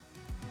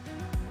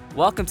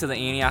Welcome to the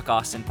Antioch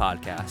Austin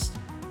podcast.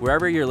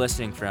 Wherever you're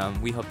listening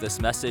from, we hope this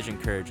message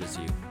encourages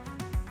you.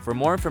 For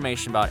more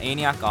information about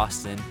Antioch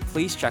Austin,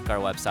 please check our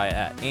website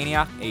at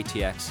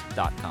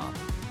antiochatx.com.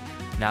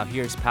 Now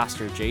here's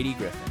Pastor J.D.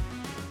 Griffin.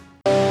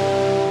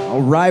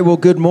 All right, well,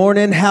 good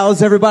morning.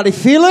 How's everybody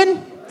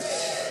feeling?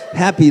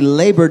 Happy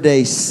Labor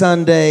Day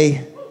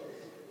Sunday.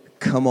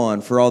 Come on,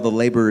 for all the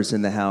laborers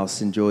in the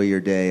house, enjoy your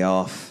day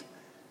off.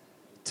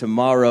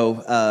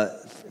 Tomorrow,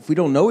 if we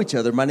don't know each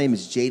other, my name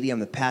is JD. I'm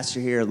the pastor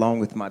here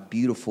along with my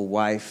beautiful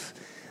wife,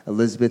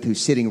 Elizabeth,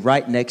 who's sitting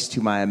right next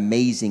to my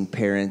amazing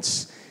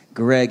parents,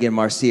 Greg and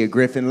Marcia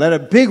Griffin. Let a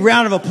big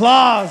round of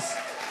applause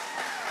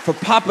for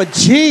Papa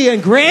G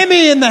and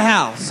Grammy in the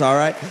house, all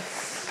right?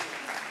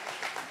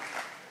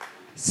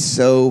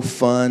 So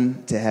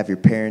fun to have your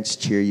parents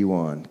cheer you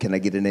on. Can I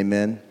get an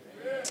amen?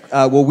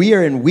 Well, we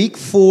are in week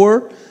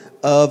 4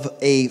 of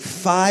a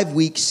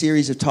 5-week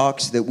series of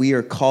talks that we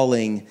are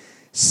calling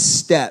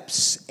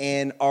Steps.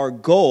 And our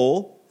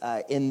goal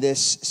in this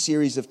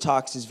series of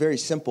talks is very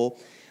simple.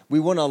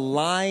 We want to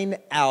line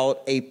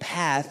out a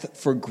path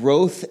for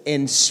growth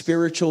and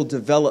spiritual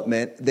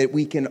development that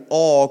we can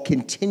all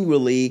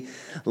continually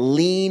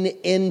lean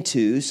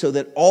into so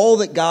that all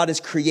that God has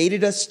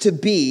created us to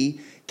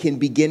be can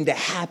begin to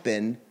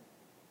happen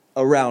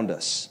around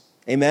us.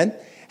 Amen?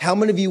 How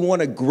many of you want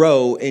to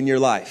grow in your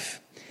life?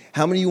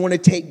 How many of you want to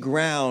take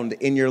ground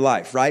in your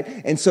life, right?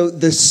 And so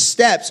the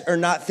steps are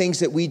not things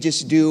that we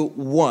just do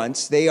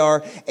once. They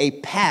are a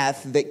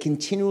path that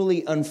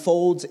continually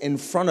unfolds in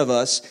front of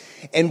us.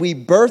 And we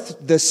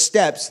birth the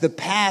steps, the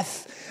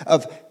path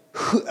of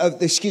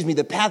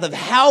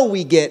how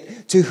we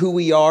get to who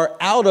we are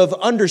out of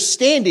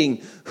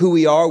understanding who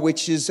we are,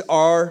 which is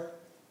our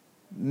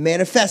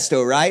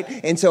manifesto, right?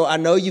 And so I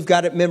know you've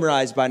got it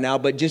memorized by now,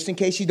 but just in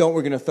case you don't,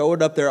 we're going to throw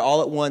it up there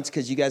all at once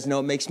because you guys know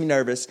it makes me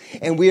nervous.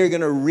 And we are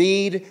going to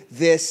read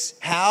this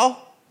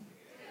how?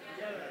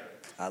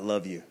 I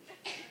love you.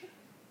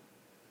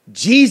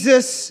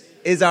 Jesus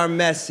is our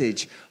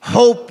message.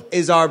 Hope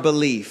is our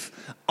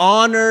belief.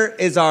 Honor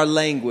is our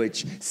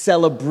language.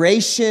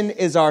 Celebration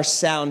is our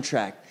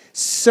soundtrack.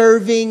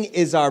 Serving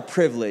is our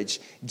privilege.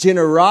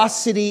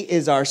 Generosity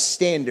is our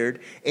standard.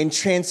 And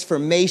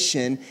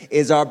transformation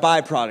is our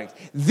byproduct.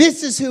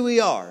 This is who we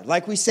are.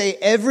 Like we say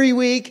every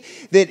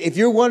week, that if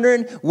you're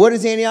wondering, what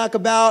is Antioch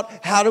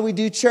about? How do we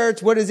do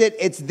church? What is it?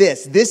 It's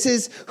this. This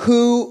is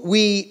who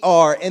we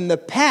are. And the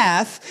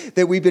path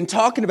that we've been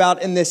talking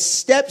about in this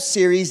step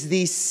series,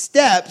 these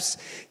steps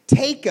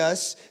take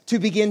us to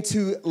begin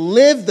to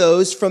live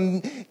those,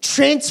 from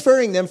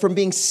transferring them from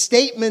being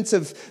statements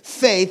of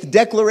faith,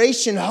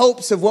 declaration,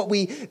 hopes of what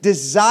we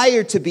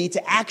desire to be,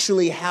 to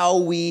actually how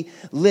we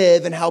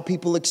live and how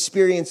people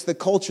experience the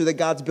culture that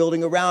God's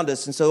building around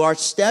us. And so our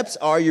steps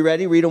are, you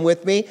ready? Read them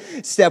with me.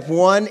 Step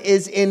 1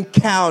 is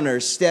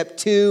encounter. Step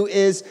 2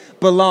 is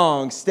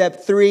belong.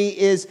 Step 3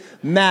 is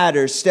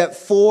matter. Step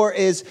 4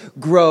 is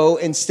grow.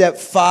 And step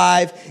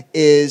 5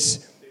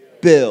 is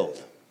build.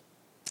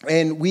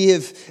 And we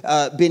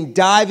have been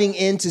diving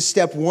into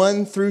step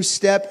 1 through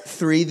step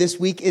 3. This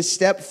week is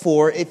step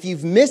 4. If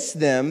you've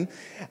missed them,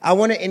 I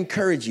want to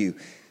encourage you.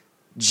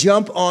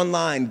 Jump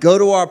online, go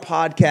to our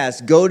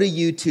podcast, go to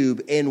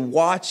YouTube, and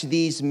watch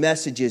these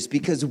messages,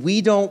 because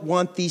we don't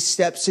want these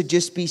steps to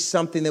just be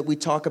something that we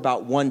talk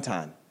about one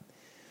time.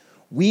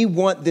 We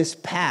want this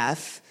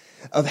path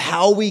of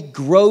how we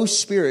grow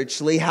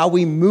spiritually, how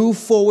we move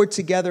forward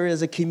together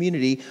as a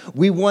community.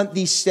 We want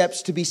these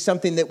steps to be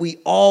something that we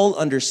all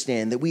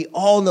understand, that we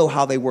all know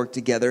how they work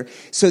together,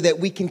 so that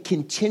we can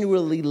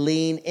continually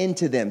lean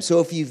into them. So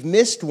if you've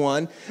missed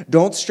one,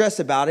 don't stress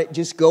about it.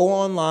 Just go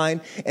online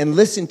and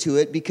listen to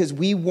it, because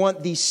we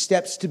want these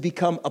steps to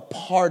become a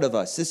part of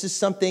us. This is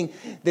something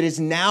that is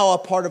now a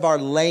part of our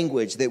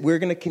language, that we're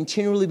going to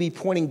continually be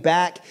pointing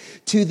back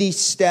to these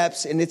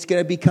steps, and it's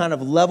going to be kind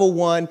of level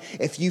 1.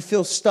 If you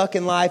feel stuck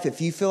in life,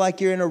 if you feel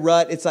like you're in a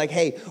rut, it's like,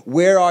 hey,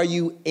 where are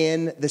you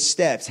in the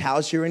steps?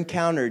 How's your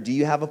encounter? Do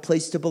you have a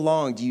place to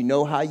belong? Do you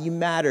know how you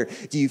matter?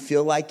 Do you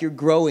feel like you're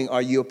growing?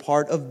 Are you a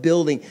part of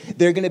building?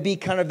 They're going to be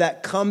kind of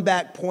that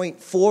comeback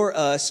point for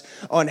us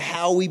on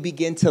how we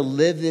begin to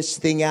live this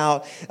thing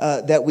out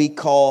that we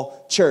call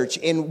church.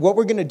 And what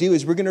we're going to do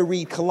is we're going to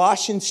read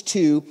Colossians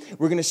 2.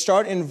 We're going to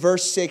start in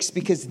verse 6,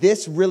 because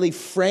this really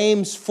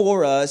frames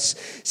for us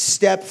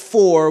step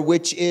 4,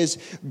 which is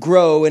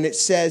grow. And it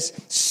says,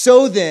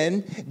 so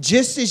then,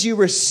 just as you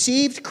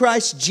received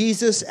Christ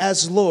Jesus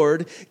as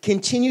Lord,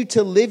 continue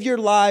to live your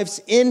lives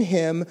in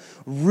Him,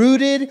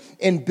 rooted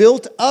and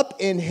built up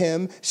in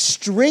Him,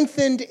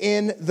 strengthened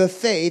in the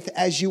faith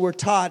as you were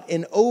taught,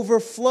 and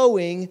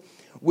overflowing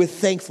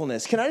with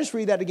thankfulness. Can I just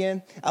read that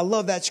again? I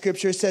love that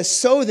scripture. It says,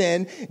 so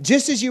then,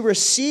 just as you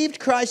received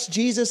Christ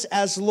Jesus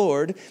as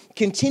Lord,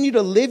 continue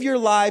to live your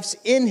lives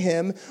in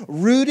Him,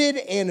 rooted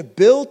and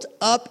built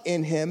up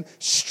in Him,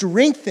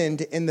 strengthened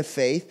in the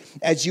faith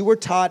as you were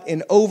taught,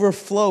 and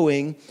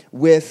overflowing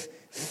with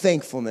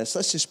thankfulness.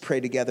 Let's just pray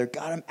together.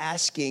 God, I'm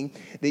asking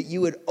that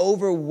you would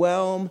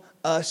overwhelm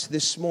us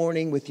this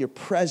morning with your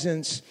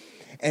presence.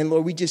 And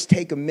Lord, we just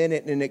take a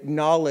minute and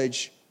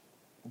acknowledge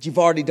You've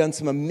already done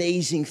some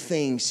amazing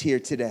things here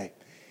today.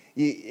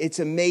 It's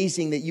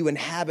amazing that you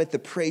inhabit the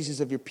praises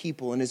of your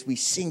people. And as we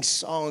sing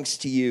songs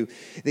to you,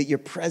 that your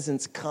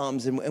presence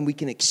comes and we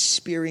can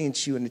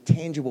experience you in a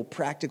tangible,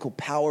 practical,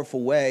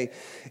 powerful way.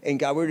 And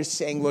God, we're just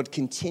saying, Lord,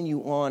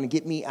 continue on.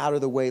 Get me out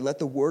of the way. Let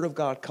the word of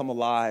God come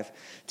alive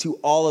to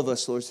all of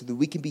us, Lord, so that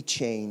we can be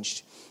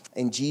changed.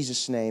 In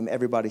Jesus' name,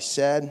 everybody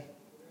said,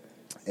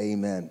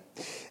 amen.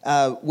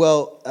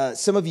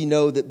 Some of you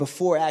know that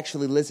before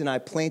actually Liz and I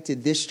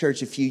planted this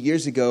church a few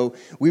years ago,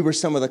 we were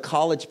some of the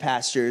college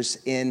pastors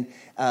in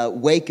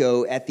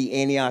Waco at the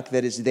Antioch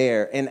that is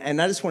there. And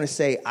I just want to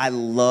say I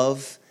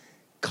love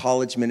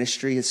college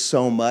ministry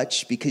so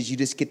much because you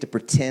just get to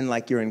pretend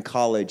like you're in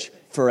college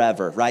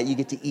forever, right? You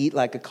get to eat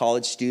like a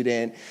college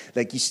student,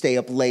 like you stay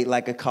up late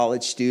like a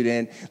college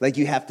student, like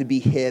you have to be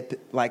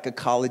hip like a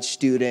college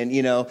student,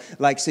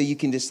 like so you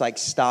can just like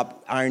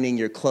stop ironing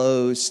your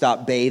clothes,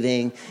 stop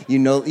bathing,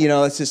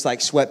 it's just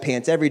like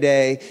sweatpants every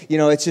day.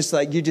 It's just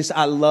like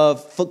I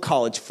love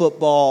college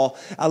football.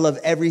 I love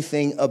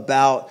everything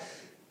about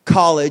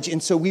college.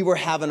 And so we were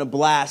having a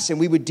blast, and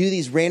we would do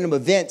these random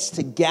events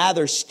to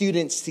gather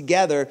students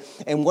together.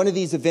 And one of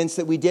these events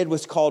that we did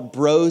was called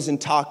Bros and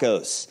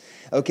Tacos.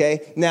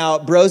 Okay, now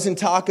Bros and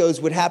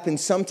Tacos would happen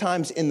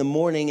sometimes in the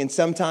morning and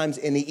sometimes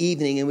in the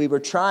evening, and we were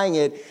trying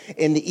it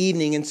in the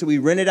evening, and so we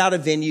rented out a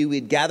venue.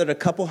 We'd gathered a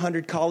couple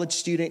hundred college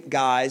student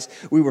guys.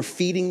 We were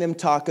feeding them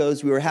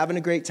tacos. We were having a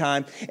great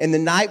time, and the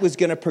night was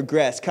going to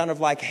progress, kind of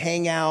like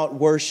hangout,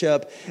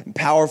 worship,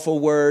 powerful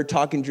word,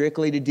 talking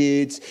directly to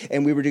dudes,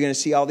 and we were going to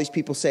see all these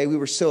people say. We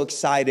were so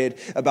excited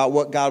about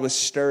what God was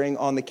stirring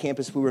on the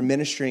campus we were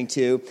ministering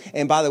to,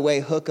 and by the way,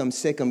 hook 'em,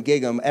 sick 'em,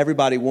 gig 'em,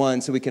 everybody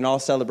won, so we can all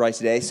celebrate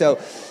today. So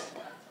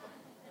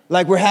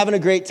like we're having a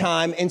great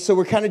time, and so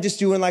we're kind of just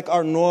doing like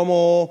our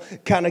normal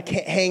kind of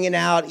hanging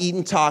out,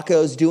 eating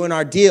tacos, doing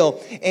our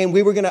deal, and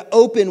we were going to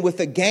open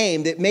with a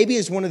game that maybe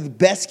is one of the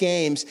best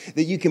games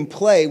that you can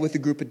play with a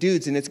group of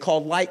dudes, and it's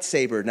called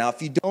Lightsaber. Now,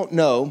 if you don't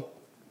know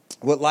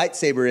what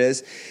Lightsaber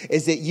is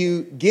that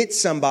you get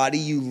somebody,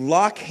 you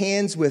lock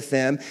hands with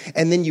them,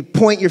 and then you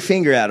point your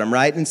finger at them,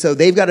 right? And so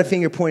they've got a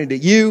finger pointed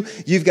at you,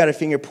 you've got a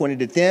finger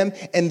pointed at them,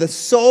 and the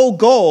sole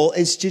goal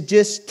is to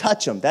just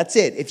touch them. That's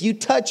it. If you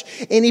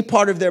touch any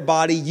part of their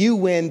body, you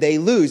win, they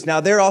lose. Now,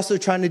 they're also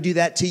trying to do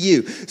that to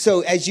you.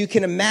 So as you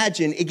can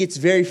imagine, it gets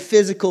very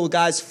physical,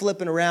 guys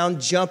flipping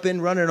around, jumping,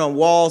 running on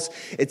walls.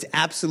 It's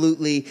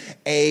absolutely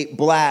a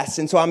blast.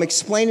 And so I'm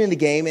explaining the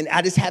game, and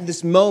I just have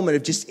this moment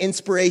of just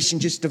inspiration,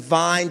 just divine,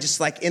 just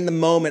like in the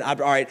moment. All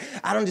right,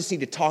 I don't just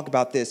need to talk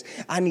about this.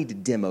 I need to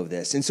demo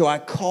this. And so I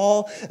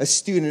call a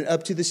student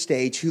up to the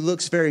stage who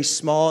looks very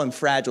small and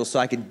fragile so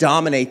I could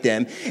dominate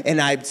them. And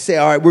I say,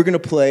 all right, we're going to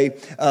play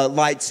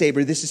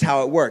Lightsaber. This is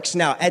how it works.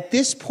 Now, at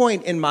this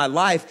point in my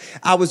life,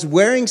 I was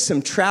wearing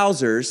some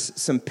trousers,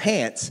 some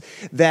pants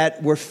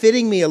that were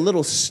fitting me a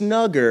little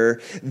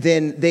snugger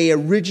than they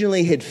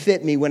originally had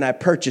fit me when I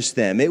purchased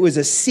them. It was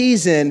a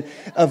season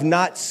of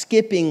not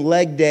skipping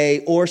leg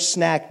day or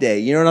snack day.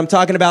 You know what I'm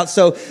talking about?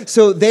 So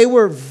they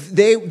were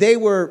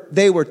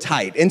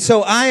tight. And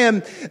so I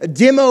am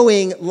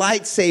demoing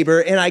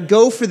Lightsaber, and I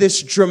go for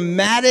this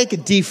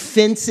dramatic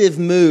defensive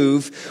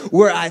move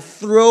where I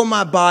throw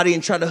my body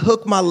and try to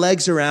hook my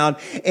legs around,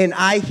 and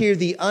I hear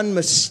the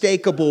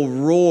unmistakable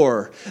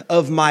roar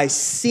of my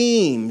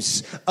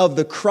seams of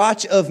the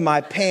crotch of my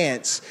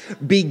pants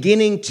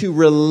beginning to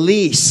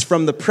release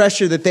from the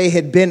pressure that they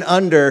had been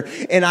under,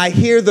 and I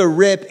hear the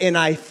rip, and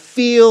I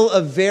feel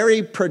a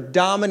very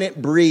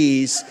predominant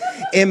breeze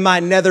in my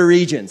nether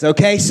regions,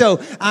 okay?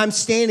 So I'm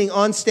standing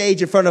on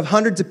stage in front of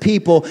hundreds of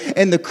people,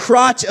 and the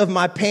crotch of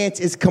my pants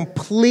is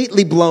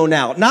completely blown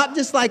out. Not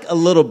just like a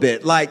little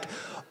bit, like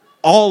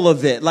all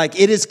of it. Like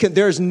it is,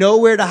 there's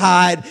nowhere to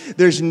hide.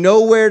 There's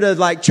nowhere to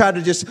like try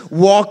to just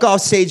walk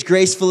off stage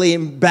gracefully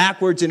and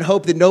backwards and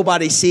hope that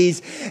nobody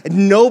sees.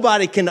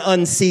 Nobody can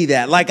unsee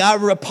that. Like I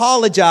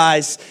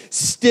apologize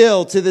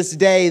still to this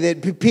day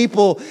that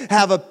people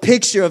have a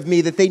picture of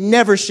me that they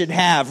never should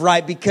have,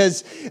 right?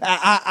 Because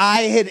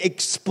I had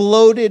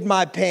exploded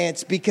my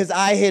pants because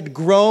I had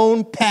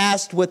grown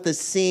past what the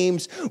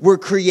seams were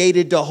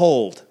created to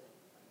hold.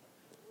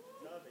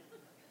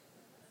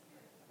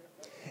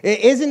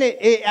 Isn't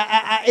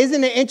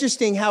it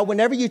interesting how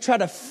whenever you try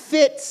to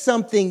fit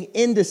something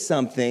into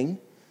something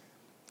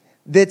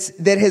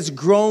that has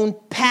grown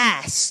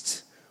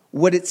past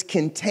what it's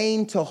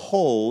contained to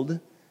hold,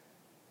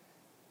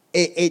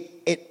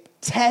 it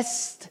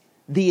tests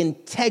the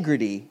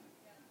integrity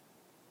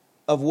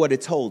of what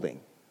it's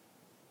holding.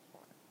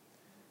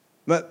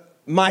 But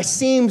my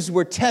seams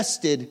were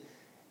tested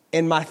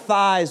and my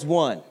thighs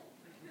won.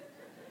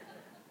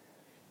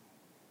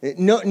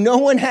 No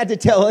one had to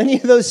tell any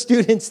of those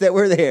students that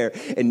were there,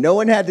 and no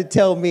one had to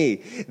tell me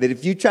that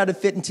if you try to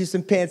fit into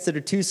some pants that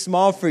are too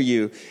small for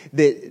you,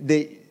 that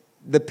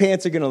the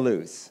pants are going to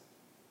lose.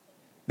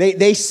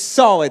 They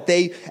saw it.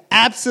 They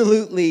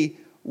absolutely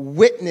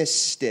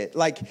witnessed it.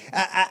 Like,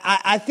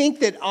 I think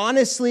that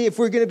honestly, if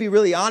we're going to be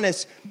really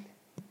honest,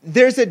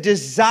 there's a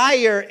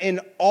desire in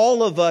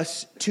all of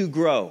us to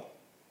grow.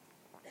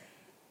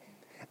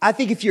 I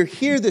think if you're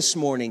here this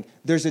morning,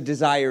 there's a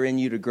desire in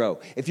you to grow.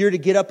 If you're to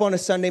get up on a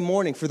Sunday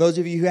morning, for those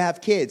of you who have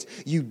kids,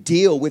 you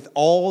deal with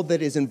all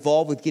that is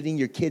involved with getting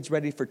your kids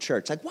ready for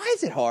church. Like, why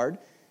is it hard?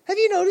 Have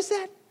you noticed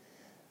that?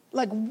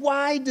 Like,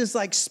 why does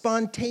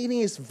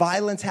spontaneous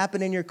violence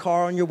happen in your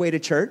car on your way to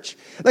church?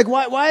 Like,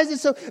 why is it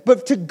so?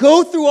 But to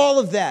go through all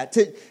of that,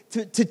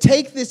 to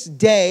take this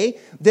day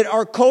that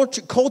our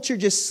culture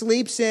just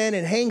sleeps in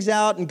and hangs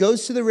out and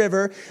goes to the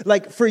river,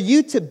 like for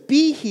you to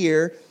be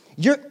here,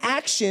 your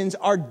actions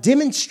are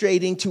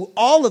demonstrating to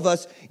all of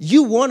us,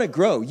 you want to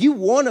grow. You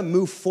want to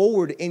move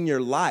forward in your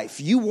life.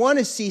 You want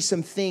to see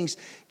some things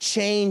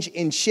change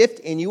and shift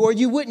in you, or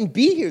you wouldn't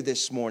be here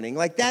this morning.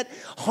 Like that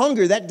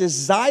hunger, that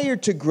desire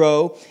to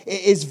grow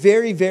is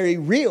very, very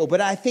real.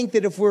 But I think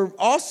that if we're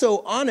also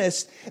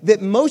honest, that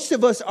most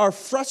of us are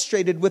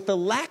frustrated with the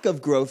lack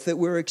of growth that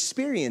we're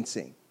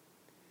experiencing.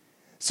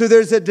 So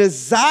there's a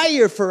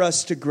desire for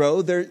us to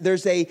grow.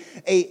 There's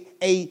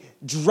a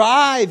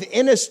drive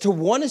in us to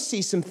want to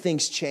see some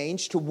things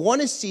change, to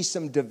want to see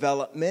some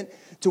development,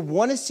 to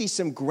want to see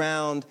some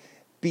ground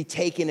be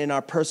taken in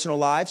our personal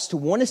lives, to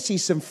want to see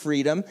some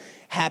freedom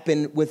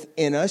happen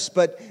within us.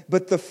 But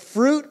the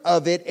fruit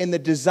of it and the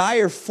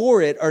desire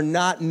for it are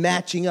not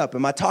matching up.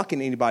 Am I talking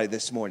to anybody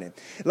this morning?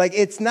 Like,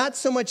 it's not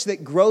so much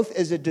that growth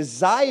is a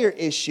desire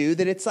issue,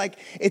 that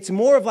it's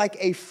more of like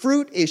a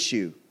fruit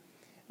issue.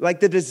 Like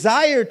the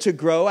desire to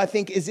grow, I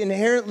think, is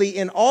inherently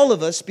in all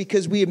of us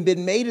because we have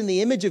been made in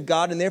the image of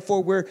God, and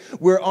therefore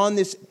we're on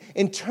this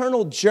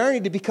internal journey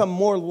to become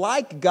more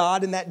like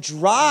God, and that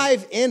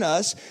drive in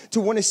us to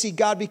want to see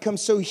God become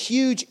so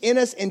huge in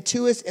us and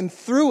to us and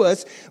through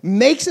us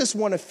makes us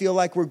want to feel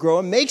like we're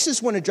growing, makes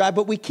us want to drive,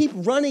 but we keep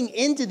running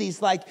into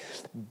these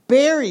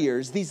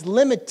barriers, these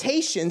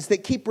limitations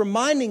that keep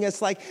reminding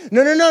us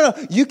no,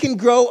 you can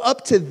grow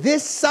up to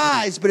this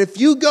size, but if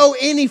you go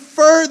any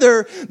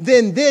further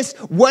than this,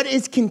 what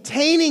is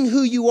containing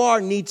who you are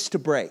needs to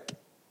break.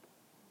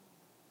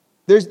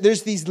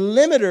 There's these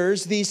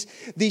limiters,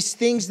 these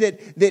things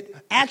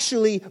that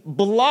actually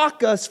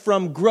block us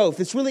from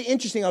growth. It's really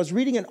interesting. I was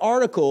reading an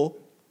article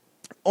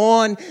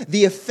on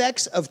the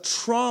effects of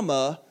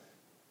trauma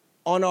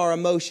on our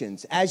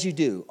emotions, as you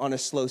do on a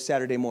slow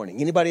Saturday morning.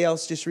 Anybody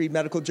else just read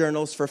medical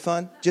journals for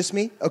fun? Just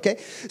me?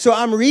 Okay. So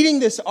I'm reading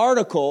this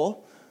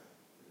article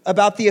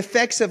about the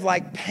effects of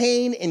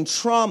pain and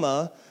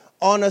trauma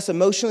on us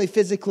emotionally,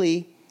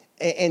 physically,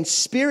 and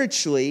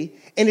spiritually.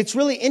 And it's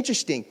really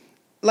interesting.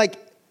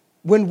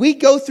 When we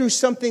go through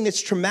something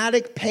that's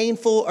traumatic,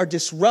 painful, or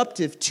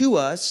disruptive to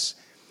us,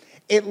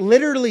 it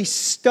literally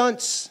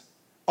stunts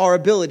our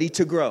ability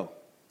to grow.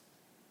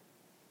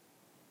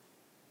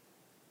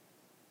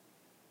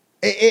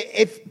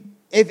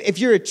 If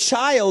you're a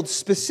child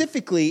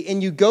specifically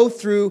and you go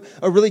through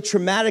a really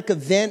traumatic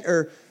event,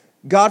 or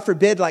God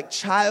forbid,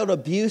 child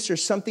abuse or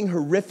something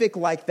horrific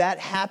like that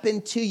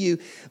happened to you,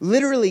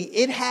 literally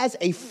it has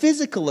a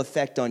physical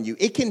effect on you.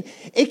 It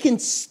can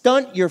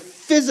stunt your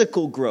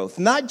physical growth,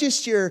 not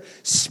just your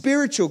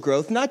spiritual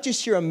growth, not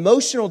just your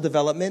emotional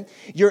development.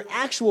 Your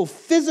actual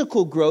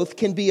physical growth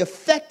can be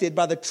affected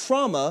by the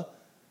trauma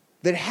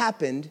that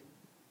happened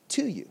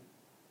to you.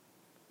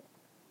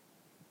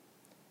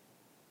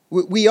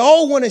 We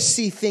all want to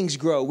see things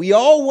grow. We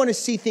all want to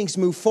see things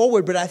move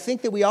forward, but I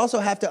think that we also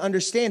have to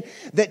understand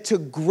that to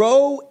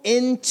grow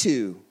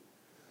into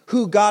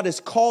who God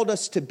has called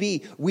us to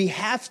be, we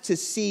have to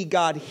see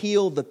God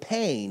heal the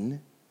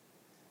pain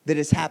that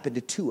has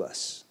happened to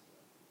us.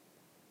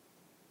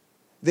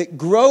 That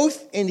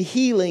growth and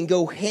healing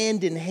go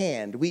hand in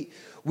hand.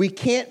 We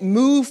can't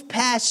move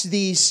past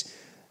these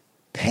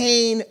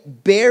pain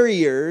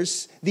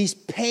barriers, these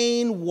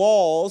pain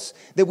walls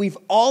that we've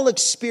all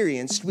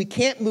experienced. We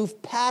can't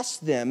move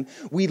past them.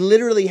 We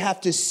literally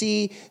have to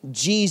see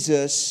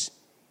Jesus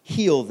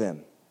heal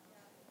them.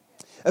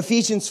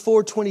 Ephesians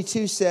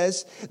 4:22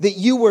 says that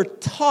you were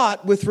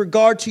taught with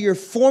regard to your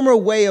former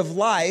way of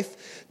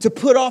life to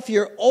put off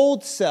your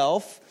old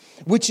self,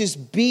 which is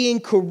being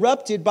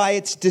corrupted by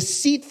its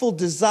deceitful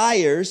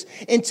desires,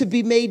 and to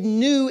be made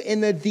new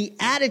in the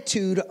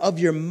attitude of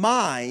your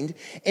mind,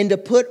 and to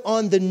put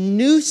on the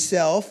new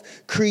self,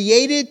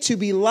 created to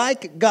be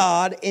like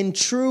God in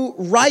true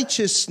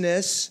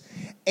righteousness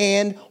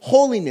and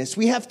holiness.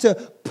 We have to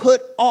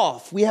put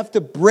off. We have to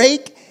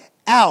break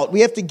out. We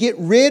have to get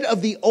rid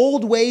of the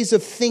old ways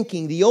of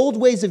thinking, the old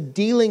ways of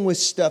dealing with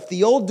stuff,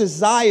 the old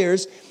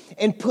desires,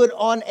 and put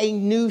on a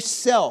new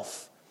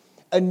self.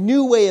 A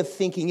new way of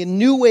thinking, a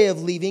new way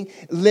of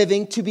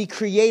living to be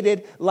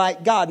created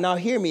like God. Now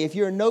hear me, if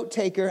you're a note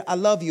taker, I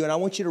love you and I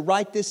want you to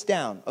write this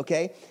down,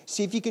 okay?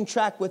 See if you can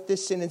track with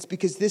this sentence,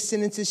 because this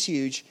sentence is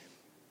huge.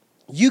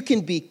 You can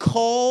be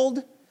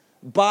called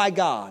by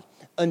God,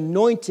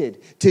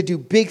 anointed to do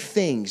big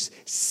things,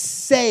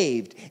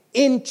 saved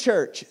in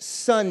church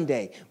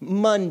Sunday,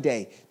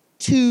 Monday,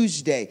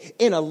 Tuesday,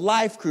 in a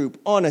life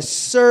group, on a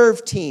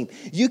serve team.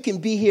 You can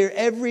be here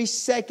every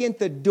second.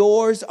 The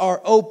doors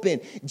are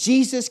open.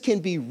 Jesus can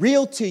be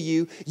real to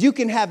you. You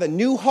can have a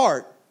new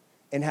heart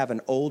and have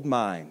an old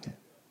mind.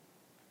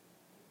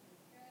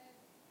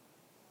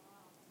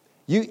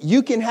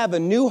 You can have a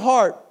new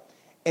heart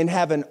and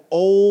have an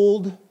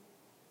old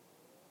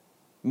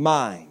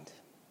mind.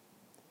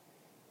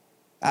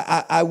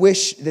 I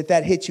wish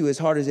that hit you as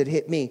hard as it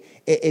hit me.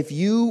 If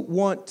you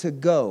want to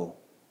go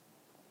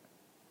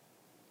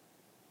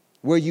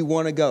where you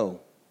want to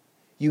go,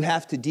 you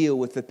have to deal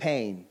with the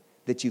pain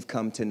that you've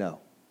come to know.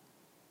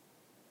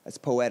 That's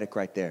poetic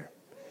right there.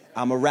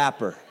 I'm a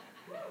rapper.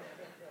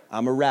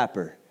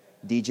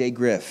 DJ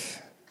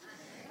Griff.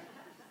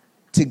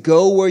 To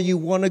go where you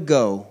want to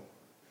go,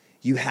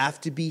 you have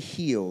to be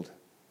healed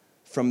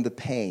from the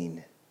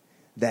pain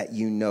that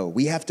you know.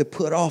 We have to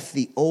put off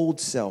the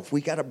old self. We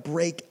got to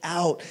break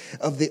out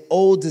of the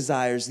old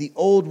desires, the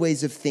old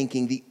ways of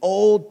thinking, the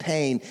old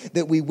pain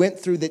that we went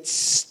through that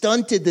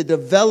stunted the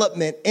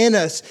development in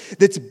us,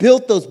 that's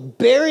built those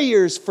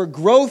barriers for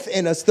growth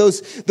in us,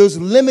 those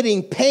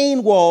limiting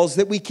pain walls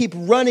that we keep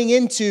running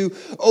into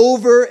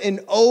over and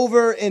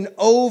over and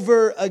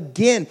over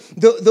again.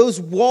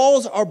 Those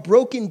walls are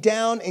broken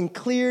down and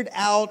cleared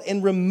out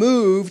and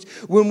removed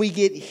when we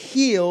get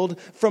healed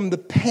from the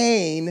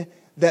pain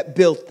that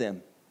built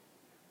them.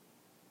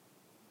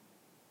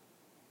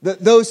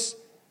 Those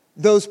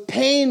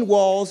pain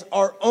walls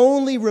are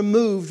only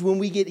removed when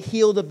we get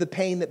healed of the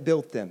pain that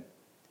built them.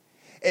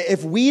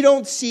 If we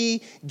don't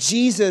see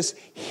Jesus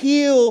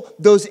heal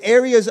those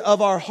areas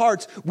of our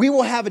hearts, we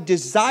will have a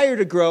desire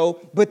to grow,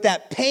 but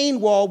that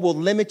pain wall will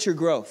limit your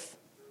growth.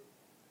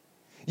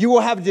 You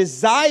will have a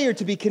desire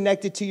to be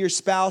connected to your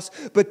spouse,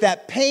 but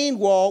that pain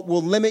wall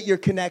will limit your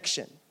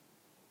connection.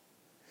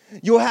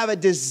 You'll have a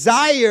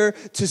desire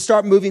to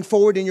start moving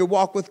forward in your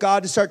walk with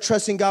God, to start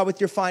trusting God with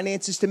your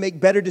finances, to make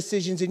better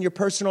decisions in your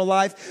personal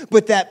life.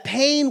 But that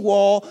pain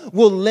wall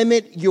will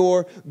limit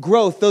your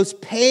growth. Those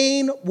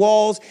pain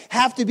walls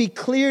have to be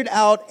cleared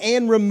out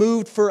and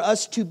removed for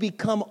us to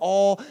become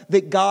all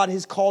that God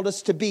has called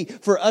us to be.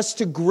 For us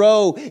to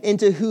grow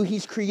into who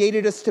He's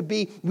created us to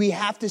be, we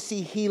have to see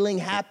healing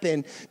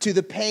happen to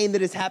the pain that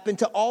has happened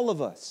to all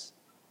of us.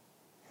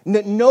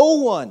 No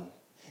one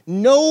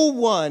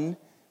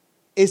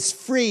is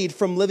freed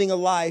from living a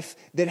life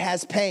that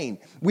has pain.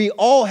 We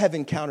all have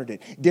encountered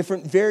it,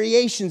 different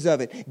variations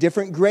of it,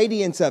 different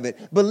gradients of it.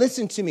 But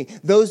listen to me,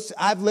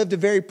 I've lived a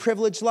very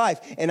privileged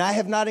life, and I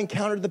have not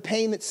encountered the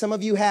pain that some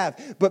of you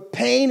have. But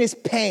pain is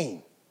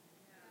pain.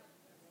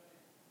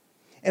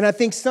 And I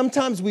think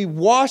sometimes we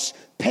wash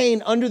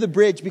pain under the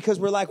bridge because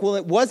we're like, well,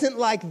 it wasn't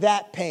like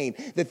that pain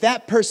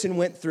that person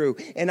went through.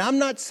 And I'm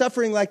not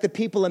suffering like the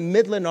people in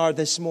Midland are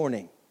this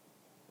morning.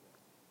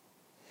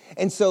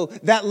 And so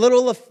that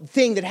little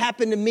thing that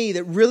happened to me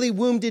that really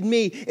wounded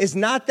me is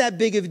not that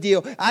big of a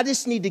deal. I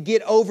just need to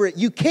get over it.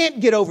 You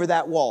can't get over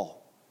that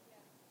wall.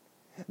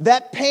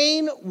 That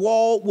pain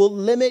wall will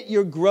limit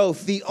your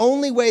growth. The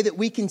only way that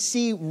we can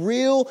see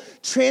real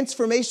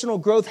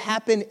transformational growth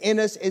happen in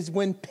us is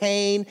when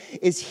pain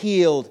is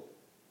healed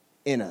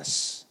in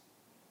us.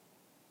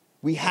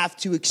 We have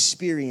to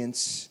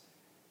experience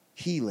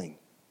healing.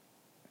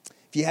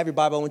 If you have your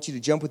Bible, I want you to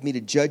jump with me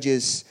to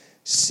Judges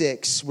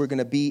 6. We're going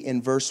to be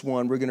in verse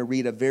 1. We're going to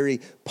read a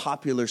very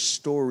popular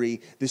story,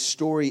 the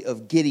story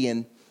of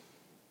Gideon.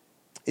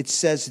 It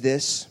says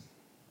this: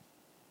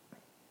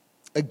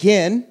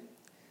 again,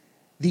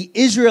 the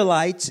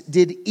Israelites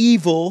did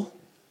evil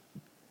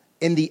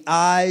in the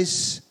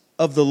eyes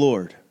of the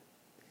Lord.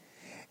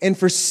 And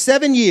for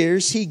 7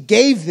 years, He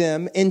gave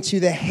them into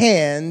the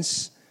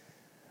hands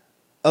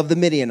of the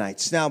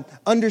Midianites. Now,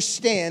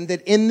 understand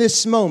that in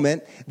this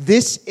moment,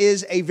 this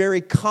is a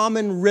very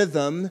common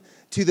rhythm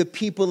to the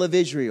people of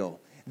Israel.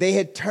 They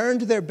had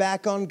turned their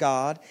back on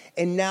God,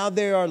 and now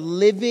they are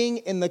living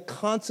in the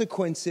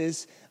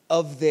consequences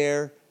of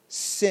their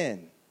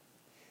sin.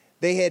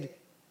 They had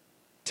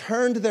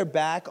turned their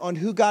back on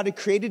who God had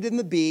created them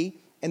to be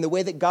and the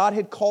way that God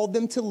had called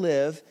them to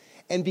live.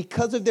 And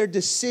because of their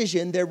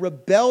decision, their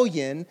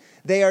rebellion,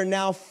 they are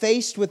now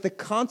faced with the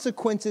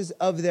consequences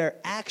of their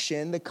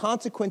action, the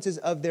consequences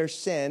of their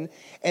sin,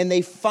 and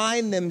they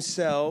find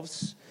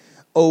themselves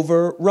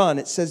overrun.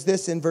 It says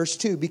this in verse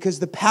 2: because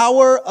the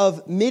power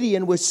of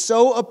Midian was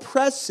so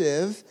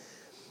oppressive,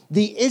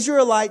 the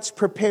Israelites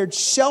prepared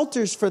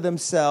shelters for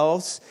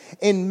themselves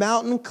in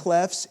mountain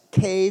clefts,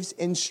 caves,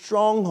 and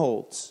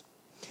strongholds.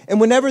 And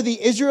whenever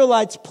the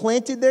Israelites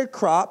planted their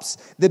crops,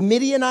 the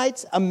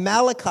Midianites,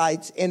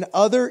 Amalekites, and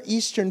other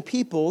eastern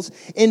peoples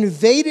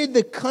invaded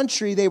the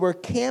country they were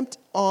camped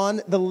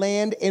on the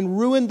land and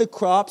ruined the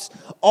crops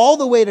all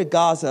the way to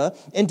Gaza,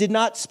 and did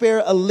not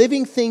spare a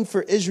living thing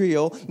for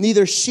Israel,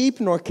 neither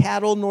sheep nor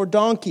cattle nor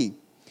donkey.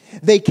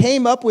 They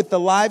came up with the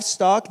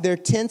livestock, their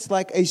tents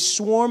like a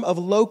swarm of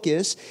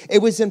locusts. It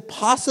was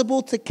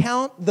impossible to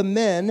count the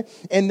men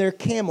and their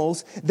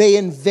camels. They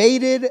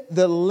invaded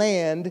the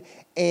land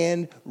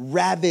and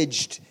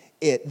ravaged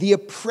it. The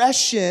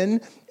oppression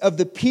of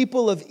the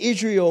people of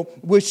Israel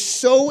was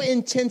so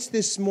intense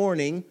this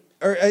morning,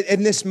 or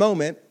in this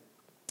moment,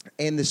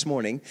 and this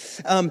morning,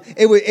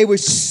 it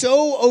was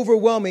so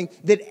overwhelming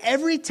that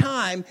every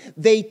time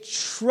they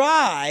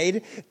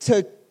tried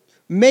to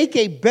make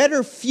a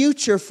better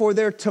future for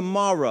their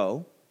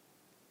tomorrow,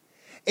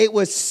 it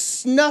was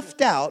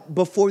snuffed out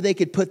before they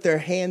could put their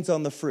hands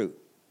on the fruit.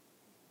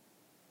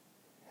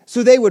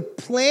 So they would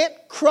plant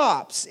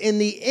crops, and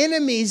the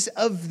enemies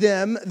of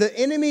them, the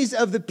enemies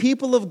of the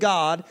people of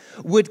God,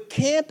 would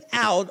camp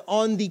out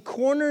on the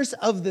corners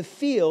of the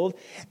field.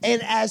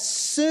 And as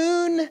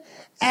soon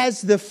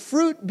as the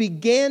fruit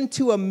began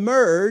to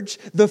emerge,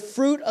 the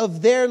fruit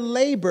of their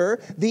labor,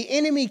 the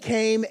enemy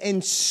came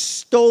and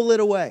stole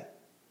it away.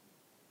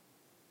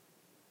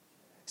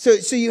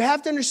 So you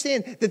have to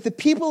understand that the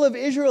people of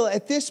Israel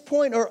at this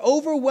point are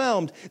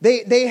overwhelmed.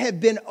 They have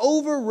been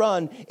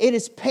overrun. It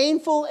is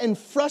painful and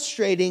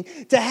frustrating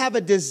to have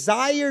a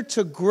desire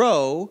to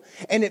grow,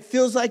 and it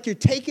feels like you're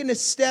taking a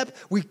step.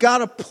 We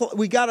got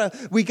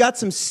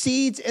some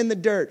seeds in the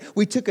dirt.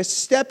 We took a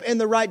step in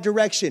the right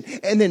direction,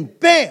 and then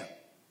bam!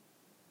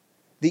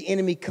 The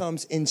enemy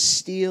comes and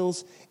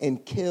steals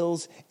and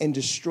kills and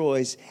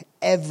destroys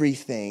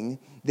everything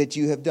that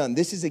you have done.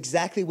 This is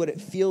exactly what it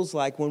feels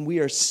like when we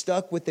are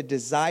stuck with the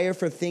desire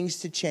for things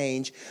to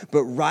change,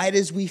 but right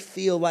as we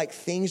feel like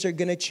things are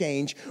going to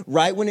change,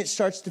 right when it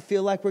starts to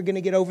feel like we're going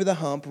to get over the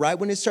hump, right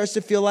when it starts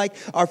to feel like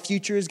our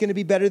future is going to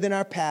be better than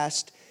our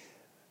past,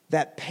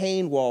 that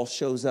pain wall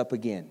shows up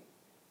again.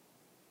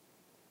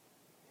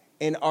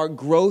 And our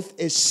growth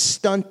is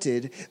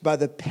stunted by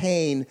the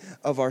pain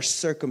of our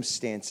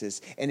circumstances.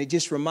 And it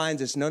just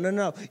reminds us,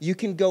 no. You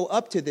can go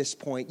up to this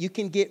point. You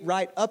can get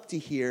right up to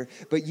here,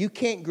 but you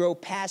can't grow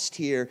past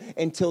here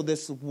until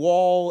this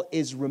wall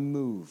is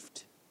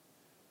removed.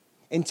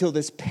 Until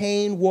this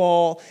pain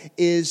wall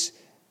is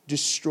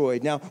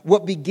destroyed. Now,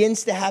 what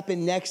begins to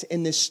happen next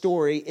in this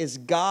story is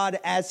God,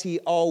 as he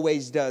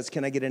always does.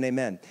 Can I get an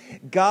amen?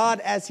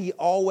 God, as he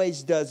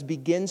always does,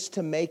 begins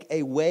to make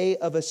a way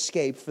of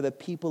escape for the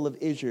people of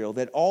Israel,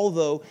 that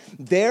although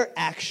their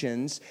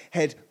actions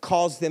had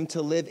caused them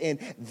to live in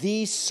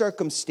these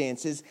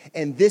circumstances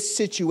and this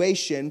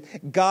situation,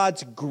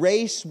 God's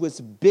grace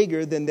was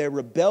bigger than their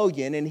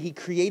rebellion, and he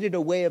created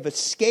a way of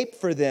escape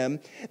for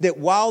them, that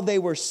while they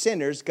were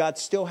sinners, God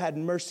still had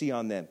mercy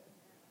on them.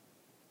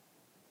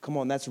 Come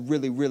on, that's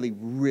really, really,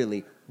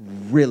 really,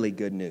 really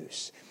good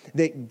news.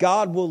 That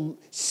God will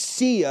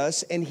see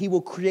us and he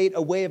will create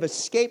a way of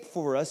escape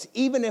for us,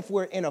 even if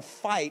we're in a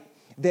fight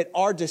that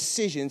our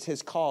decisions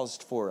has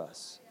caused for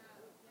us.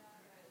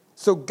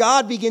 So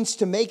God begins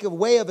to make a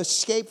way of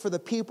escape for the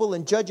people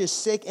in Judges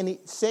 6,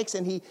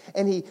 and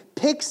he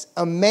picks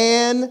a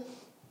man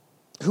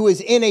who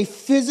is in a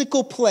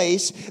physical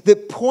place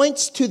that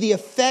points to the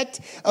effect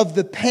of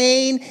the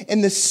pain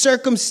and the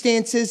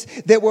circumstances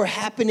that were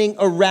happening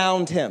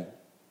around him.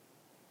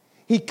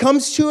 He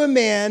comes to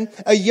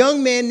a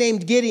young man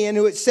named Gideon,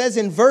 who it says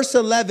in verse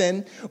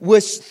 11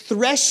 was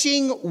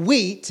threshing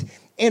wheat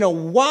in a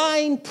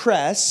wine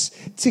press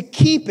to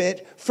keep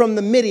it from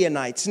the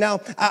Midianites. Now,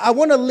 I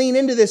want to lean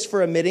into this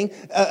for a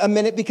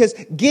minute, because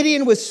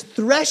Gideon was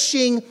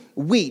threshing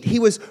wheat. He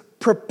was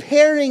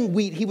preparing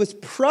wheat. He was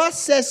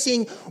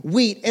processing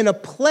wheat in a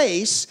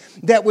place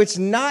that was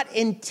not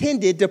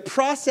intended to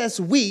process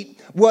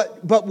wheat,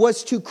 but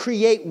was to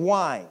create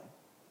wine.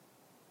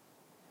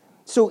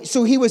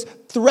 So he was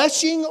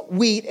threshing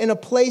wheat in a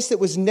place that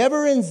was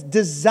never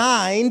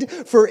designed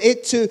for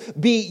it to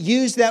be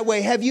used that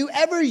way. Have you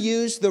ever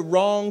used the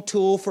wrong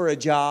tool for a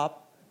job?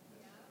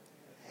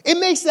 It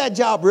makes that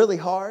job really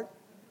hard.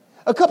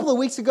 A couple of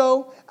weeks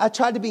ago, I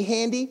tried to be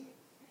handy.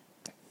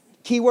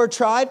 Keyword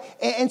tried.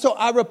 And so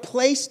I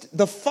replaced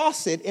the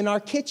faucet in our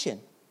kitchen.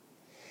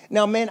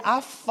 Now, man,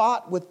 I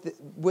fought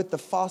with the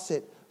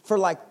faucet for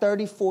like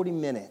 30, 40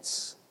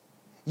 minutes.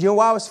 You know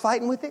why I was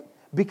fighting with it?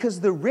 Because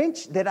the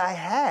wrench that I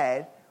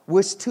had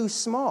was too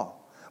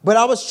small. But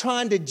I was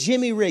trying to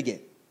jimmy rig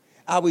it.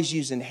 I was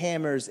using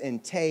hammers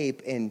and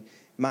tape and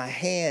my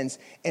hands,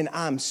 and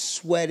I'm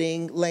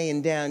sweating,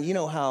 laying down. You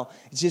know how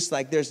it's just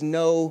like there's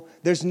no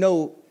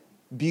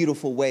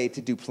beautiful way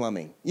to do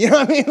plumbing. You know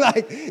what I mean?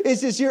 Like, it's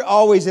just, you're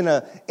always in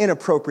an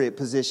inappropriate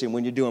position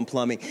when you're doing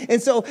plumbing.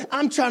 And so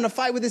I'm trying to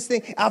fight with this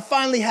thing. I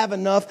finally have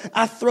enough.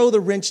 I throw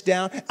the wrench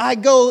down. I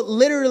go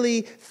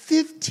literally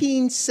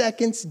 15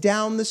 seconds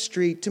down the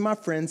street to my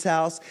friend's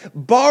house,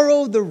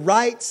 borrow the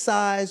right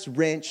size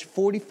wrench,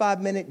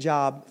 45-minute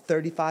job,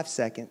 35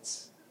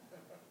 seconds.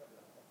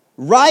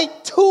 Right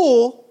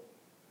tool,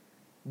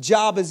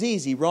 job is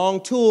easy.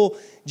 Wrong tool,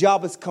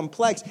 job is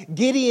complex.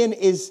 Gideon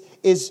is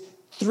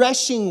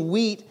threshing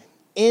wheat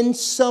in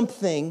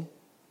something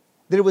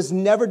that it was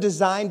never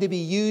designed to be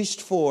used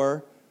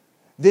for.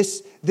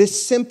 This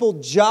simple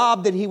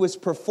job that he was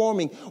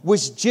performing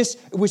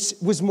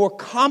was more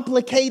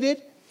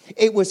complicated.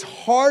 It was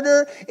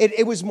harder.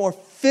 It was more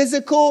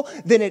physical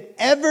than it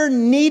ever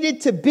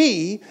needed to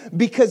be,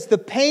 because the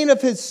pain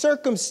of his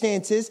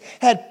circumstances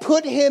had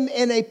put him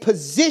in a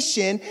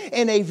position,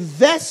 in a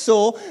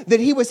vessel, that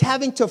he was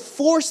having to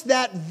force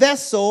that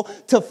vessel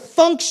to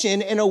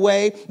function in a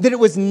way that it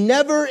was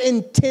never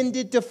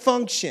intended to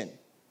function.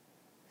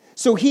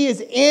 So he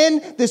is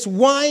in this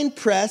wine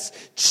press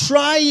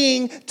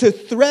trying to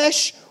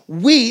thresh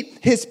wheat,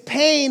 his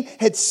pain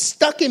had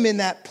stuck him in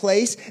that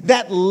place.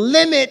 That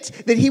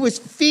limit that he was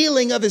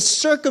feeling of his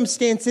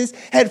circumstances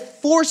had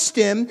forced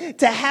him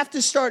to have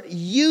to start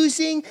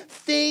using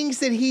things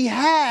that he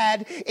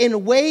had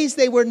in ways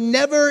they were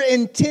never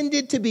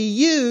intended to be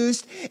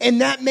used, and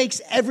that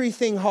makes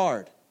everything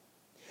hard.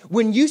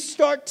 When you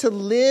start to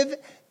live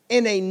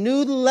in a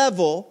new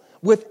level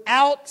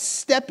without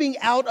stepping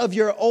out of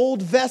your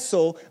old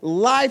vessel,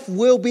 life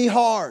will be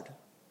hard.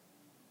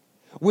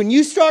 When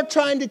you start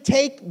trying to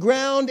take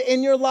ground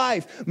in your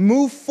life,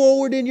 move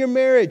forward in your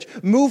marriage,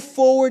 move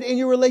forward in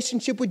your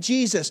relationship with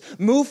Jesus,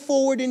 move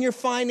forward in your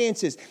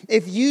finances,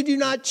 if you do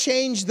not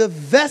change the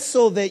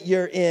vessel that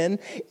you're in,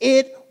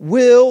 it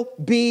will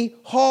be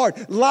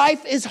hard.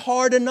 Life is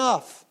hard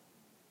enough.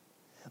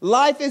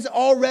 Life is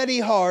already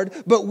hard,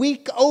 but we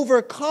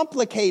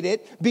overcomplicate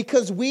it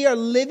because we are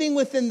living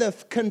within the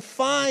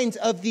confines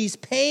of these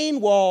pain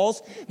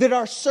walls that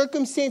our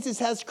circumstances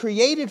has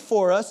created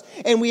for us,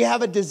 and we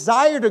have a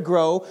desire to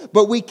grow,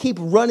 but we keep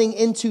running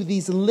into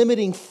these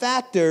limiting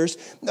factors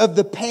of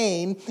the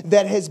pain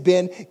that has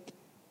been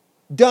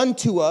done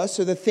to us,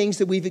 or the things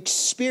that we've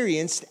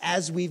experienced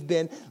as we've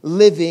been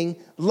living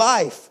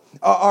life.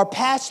 Our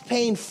past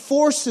pain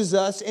forces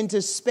us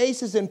into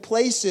spaces and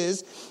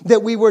places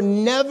that we were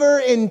never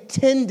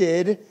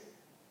intended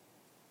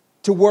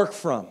to work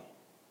from.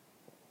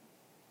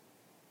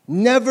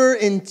 Never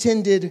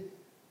intended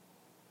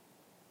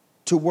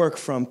to work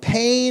from.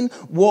 Pain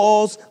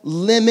walls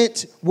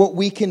limit what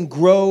we can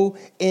grow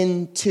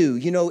into.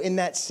 You know, in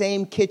that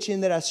same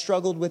kitchen that I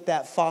struggled with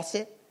that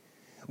faucet,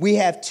 we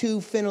have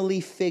 2 fennel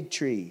leaf fig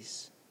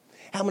trees.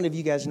 How many of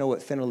you guys know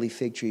what fennel leaf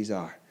fig trees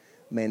are?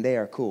 Man, they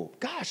are cool.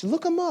 Gosh,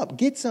 look them up.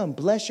 Get some.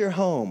 Bless your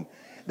home.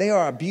 They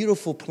are a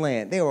beautiful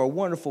plant. They are a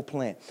wonderful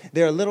plant.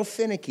 They're a little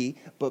finicky,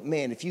 but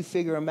man, if you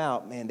figure them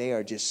out, man, they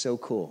are just so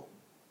cool.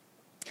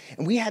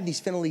 And we had these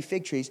fennel leaf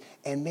fig trees,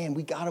 and man,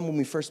 we got them when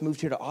we first moved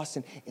here to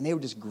Austin, and they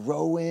were just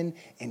growing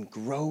and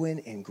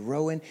growing and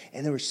growing,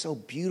 and they were so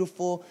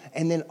beautiful.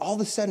 And then all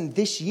of a sudden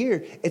this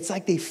year, it's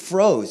like they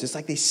froze. It's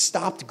like they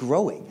stopped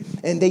growing.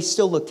 And they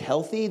still looked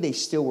healthy. They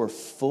still were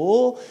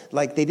full.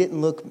 Like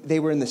they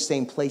were in the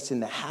same place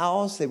in the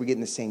house. They were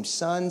getting the same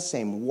sun,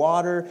 same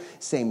water,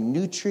 same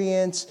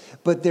nutrients,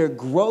 but their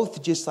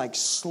growth just like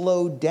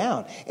slowed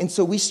down. And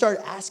so we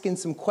started asking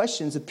some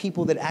questions of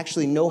people that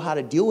actually know how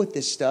to deal with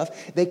this stuff.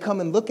 They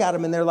come and look at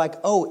them and they're like,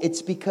 oh,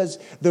 it's because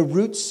the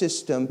root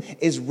system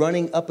is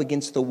running up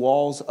against the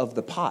walls of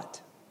the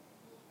pot.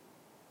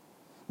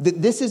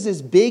 This is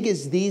as big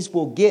as these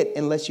will get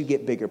unless you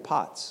get bigger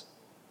pots.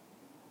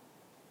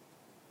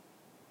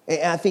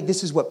 And I think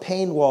this is what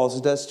pain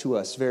walls does to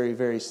us very,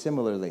 very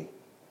similarly.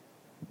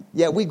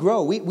 Yeah, we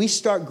grow. We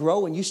start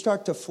growing. You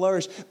start to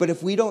flourish. But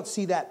if we don't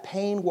see that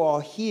pain wall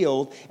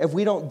healed, if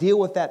we don't deal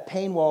with that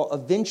pain wall,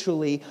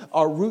 eventually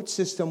our root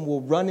system will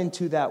run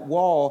into that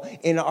wall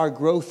and our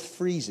growth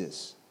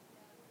freezes.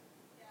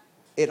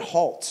 It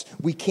halts.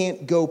 We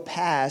can't go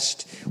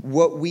past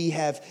what we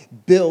have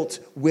built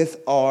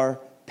with our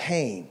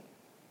pain.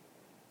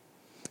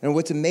 And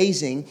what's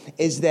amazing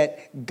is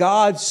that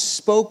God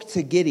spoke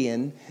to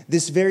Gideon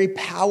this very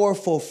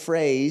powerful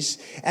phrase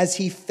as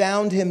he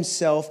found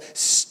himself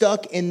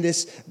stuck in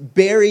this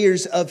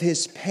barriers of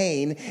his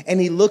pain. And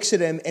he looks at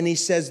him and he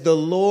says, "The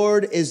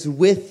Lord is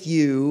with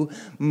you,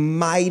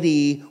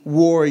 mighty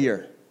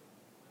warrior."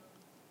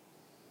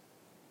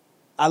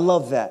 I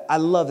love that. I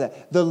love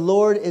that. The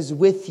Lord is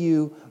with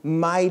you,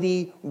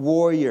 mighty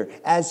warrior.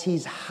 As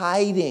he's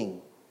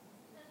hiding,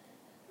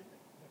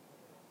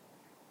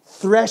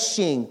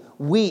 threshing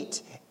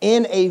wheat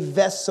in a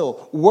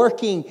vessel,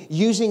 working,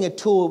 using a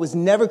tool. It was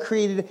never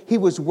created. He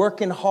was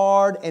working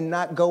hard and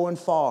not going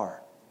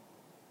far.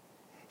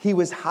 He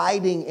was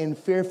hiding and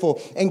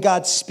fearful. And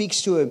God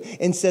speaks to him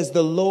and says,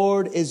 "The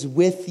Lord is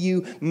with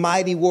you,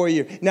 mighty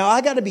warrior." Now, I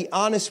got to be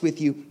honest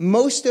with you.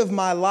 Most of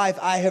my life,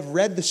 I have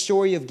read the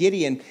story of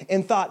Gideon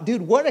and thought,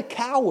 dude, what a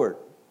coward.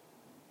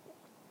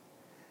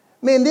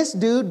 Man, this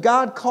dude,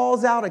 God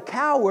calls out a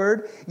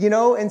coward,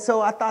 and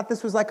so I thought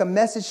this was like a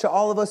message to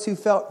all of us who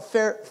felt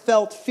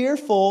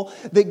fearful,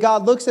 that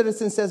God looks at us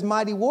and says,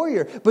 mighty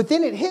warrior. But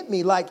then it hit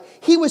me like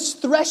he was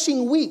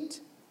threshing wheat.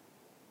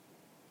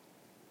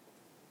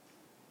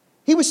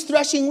 He was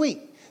threshing wheat.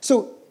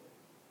 So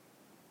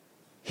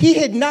he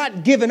had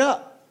not given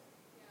up.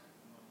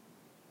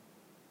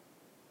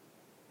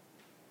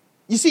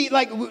 You see,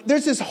 like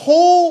there's this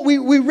whole,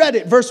 we read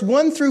it, verse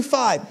 1 through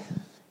 5.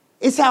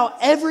 It's how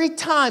every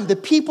time the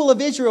people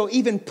of Israel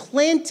even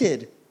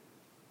planted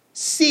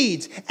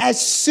seeds,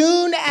 as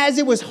soon as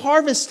it was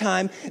harvest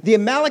time, the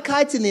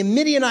Amalekites and the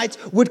Midianites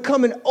would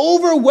come and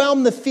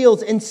overwhelm the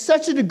fields in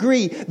such a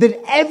degree that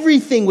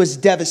everything was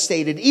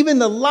devastated. Even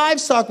the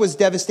livestock was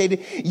devastated.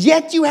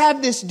 Yet you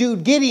have this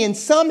dude, Gideon,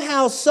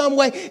 somehow, some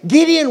way.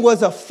 Gideon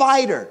was a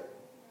fighter.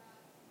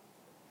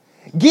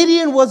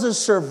 Gideon was a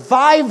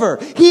survivor.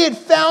 He had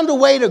found a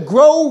way to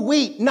grow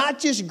wheat, not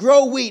just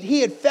grow wheat.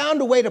 He had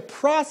found a way to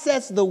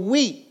process the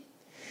wheat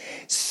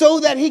so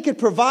that he could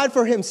provide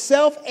for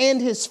himself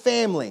and his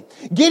family.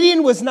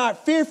 Gideon was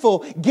not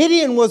fearful.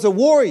 Gideon was a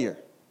warrior.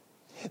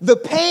 The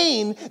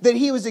pain that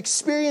he was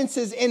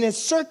experiencing in his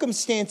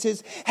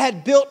circumstances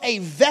had built a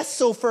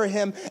vessel for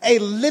him, a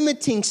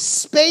limiting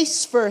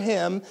space for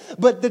him.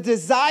 But the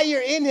desire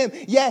in him,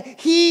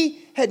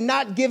 he had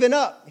not given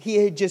up. He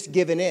had just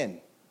given in.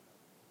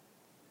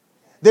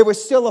 There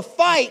was still a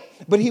fight,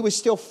 but he was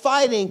still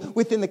fighting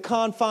within the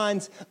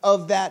confines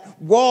of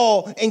that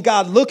wall. And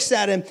God looks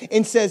at him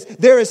and says,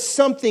 there is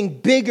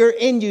something bigger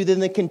in you than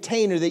the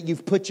container that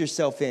you've put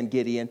yourself in,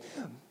 Gideon.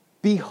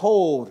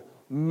 Behold,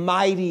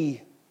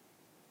 mighty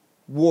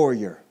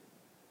warrior.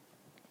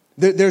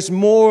 There's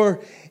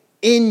more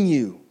in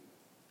you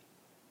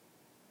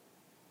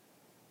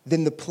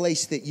than the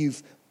place that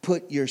you've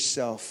put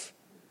yourself.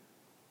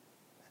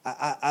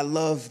 I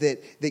love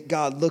that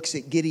God looks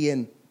at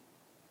Gideon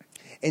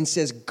and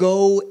says,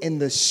 go in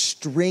the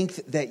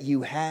strength that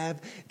you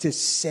have to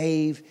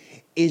save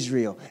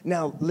Israel.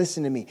 Now,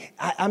 listen to me.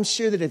 I'm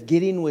sure that if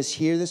Gideon was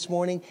here this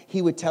morning,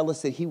 he would tell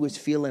us that he was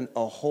feeling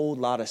a whole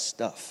lot of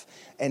stuff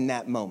in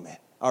that moment.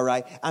 All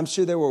right. I'm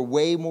sure there were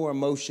way more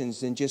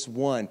emotions than just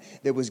one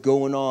that was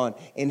going on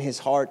in his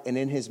heart and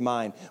in his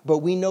mind. But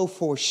we know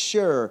for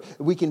sure,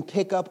 we can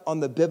pick up on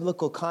the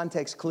biblical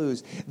context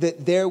clues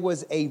that there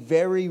was a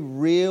very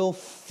real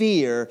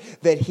fear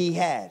that he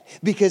had.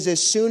 Because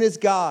as soon as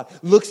God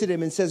looks at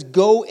him and says,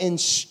 go in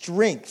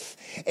strength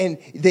and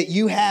that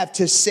you have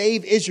to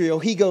save Israel,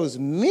 he goes,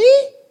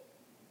 me?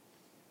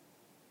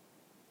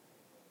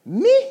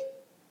 Me?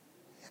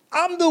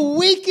 I'm the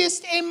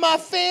weakest in my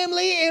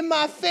family, and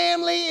my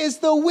family is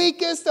the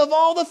weakest of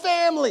all the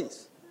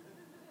families.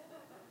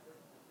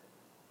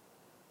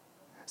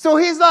 So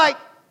he's like,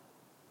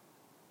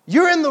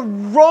 you're in the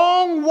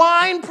wrong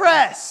wine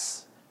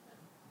press.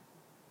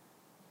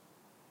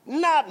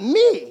 Not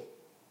me.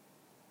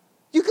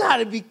 You got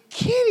to be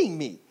kidding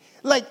me.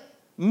 Like,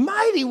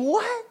 mighty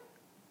what?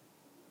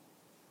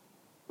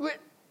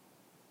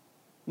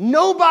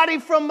 Nobody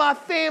from my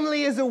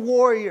family is a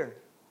warrior.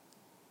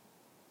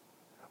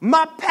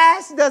 My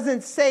past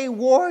doesn't say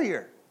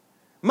warrior.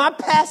 My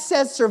past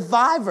says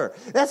survivor.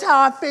 That's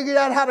how I figured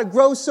out how to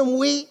grow some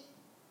wheat,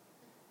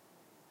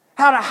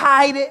 how to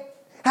hide it,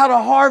 how to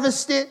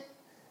harvest it,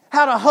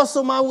 how to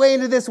hustle my way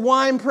into this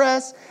wine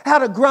press, how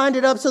to grind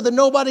it up so that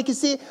nobody can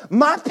see it.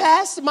 My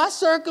past, my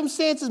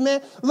circumstances,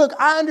 man. Look,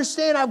 I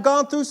understand I've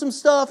gone through some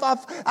stuff.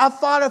 I've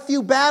fought a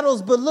few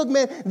battles, but look,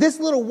 man, this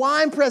little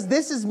wine press,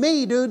 this is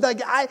me, dude.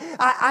 Like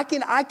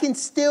I can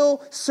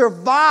still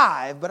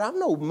survive, but I'm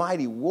no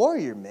mighty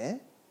warrior, man.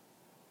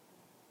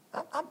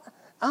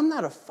 I'm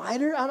not a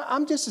fighter.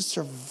 I'm just a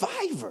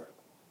survivor.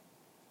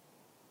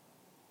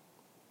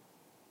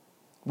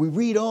 We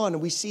read on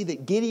and we see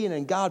that Gideon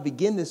and God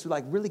begin this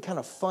like really kind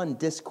of fun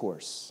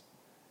discourse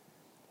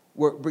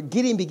where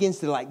Gideon begins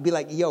to be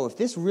like, yo, if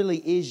this really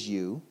is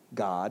you,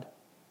 God,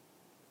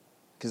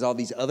 because all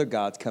these other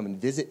gods come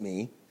and visit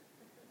me,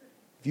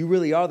 if you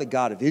really are the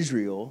God of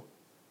Israel,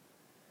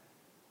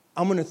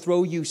 I'm going to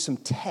throw you some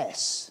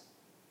tests.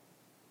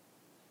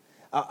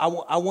 I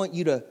want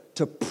you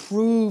to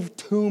prove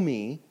to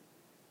me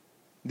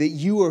that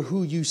you are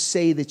who you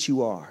say that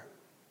you are.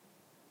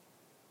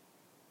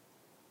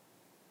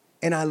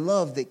 And I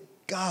love that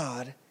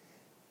God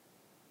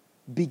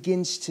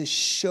begins to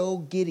show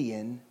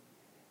Gideon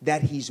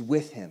that he's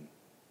with him.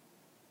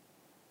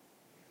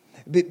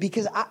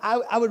 Because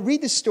I would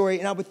read the story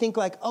and I would think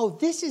like, oh,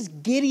 this is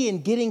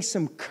Gideon getting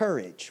some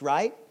courage,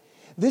 right?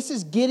 This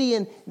is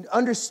Gideon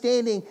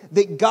understanding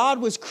that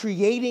God was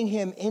creating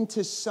him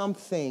into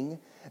something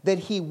that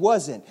he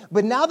wasn't.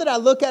 But now that I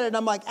look at it,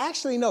 I'm like,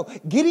 actually, no.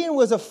 Gideon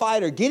was a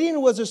fighter.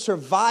 Gideon was a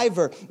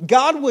survivor.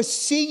 God was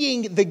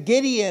seeing the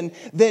Gideon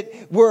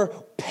that were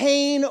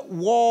pain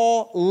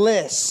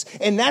wall-less.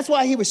 And that's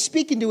why he was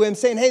speaking to him,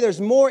 saying, hey,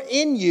 there's more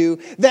in you.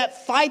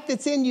 That fight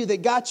that's in you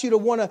that got you to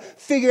want to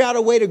figure out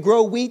a way to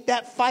grow wheat,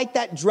 that fight,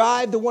 that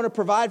drive to want to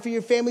provide for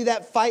your family,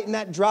 that fight and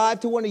that drive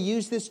to want to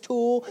use this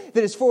tool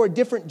that is for a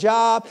different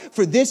job,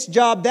 for this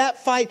job,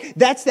 that fight,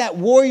 that's that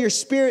warrior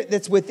spirit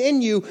that's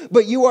within you,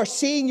 but you are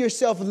seeing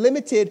yourself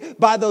limited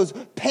by those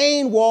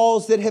pain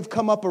walls that have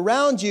come up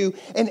around you.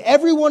 And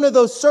every one of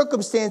those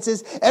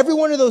circumstances, every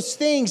one of those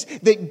things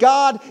that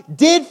God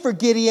did for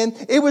Gideon,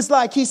 it was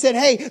like he said,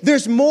 hey,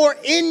 there's more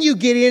in you,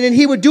 Gideon. And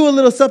he would do a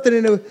little something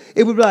and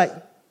it would be like,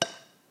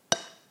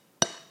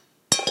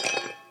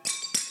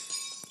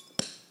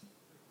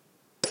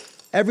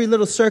 every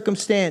little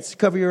circumstance,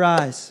 cover your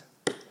eyes.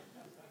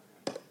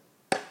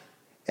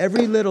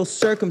 Every little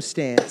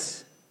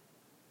circumstance,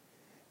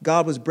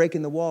 God was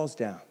breaking the walls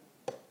down.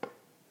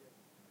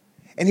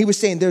 And he was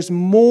saying, there's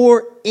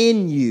more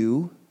in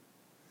you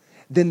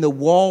than the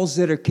walls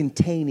that are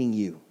containing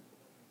you.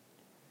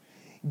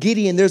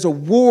 Gideon, there's a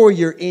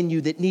warrior in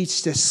you that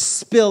needs to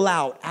spill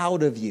out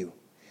of you.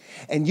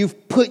 and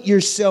you've put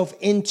yourself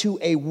into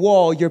a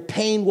wall, your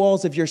pain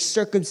walls of your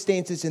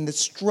circumstances and the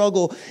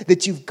struggle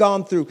that you've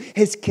gone through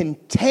has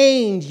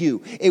contained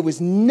you. It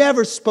was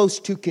never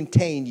supposed to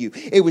contain you.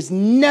 It was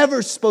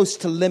never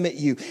supposed to limit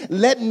you.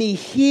 Let me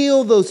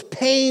heal those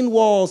pain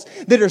walls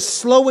that are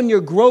slowing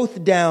your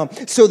growth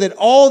down so that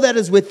all that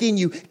is within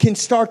you can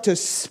start to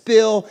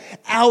spill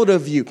out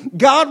of you.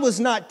 God was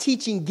not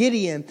teaching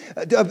Gideon,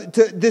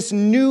 this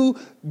new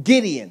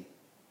Gideon.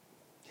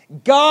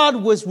 God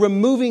was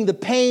removing the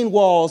pain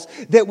walls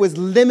that was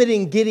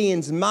limiting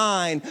Gideon's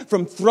mind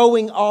from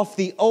throwing off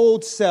the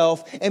old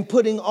self and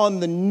putting on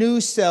the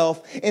new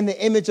self in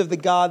the image of the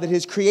God that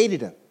has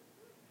created him.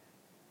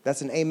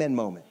 That's an amen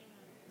moment.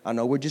 I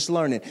know we're just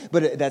learning,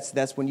 but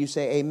that's when you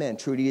say amen.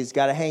 Trudy has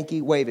got a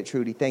hanky. Wave it,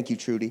 Trudy. Thank you,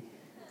 Trudy.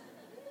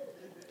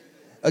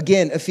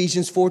 Again,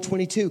 Ephesians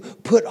 4:22,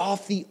 put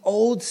off the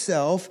old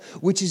self,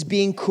 which is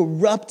being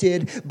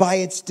corrupted by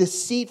its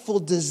deceitful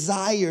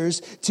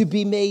desires, to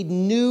be made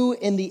new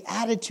in the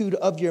attitude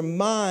of your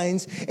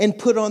minds, and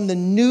put on the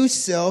new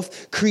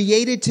self,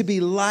 created to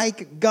be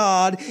like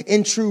God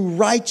in true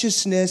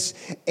righteousness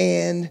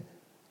and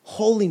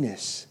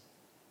holiness.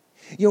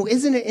 You know,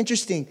 isn't it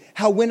interesting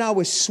how when I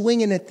was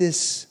swinging at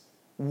this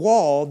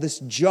wall, this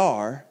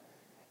jar,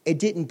 it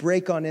didn't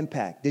break on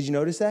impact? Did you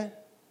notice that?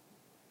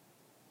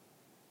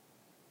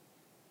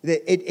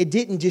 It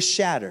didn't just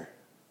shatter.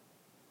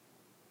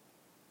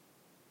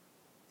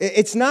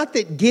 It's not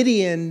that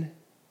Gideon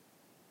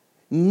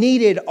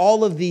needed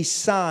all of these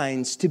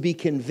signs to be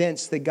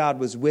convinced that God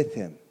was with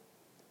him.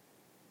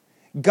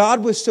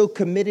 God was so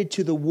committed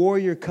to the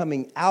warrior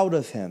coming out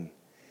of him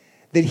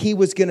that he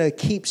was going to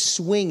keep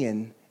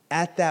swinging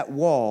at that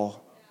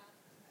wall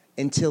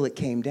until it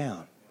came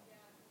down.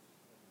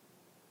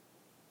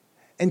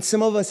 And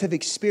some of us have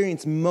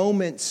experienced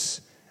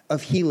moments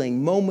of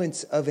healing,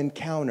 moments of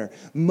encounter,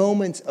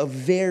 moments of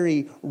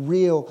very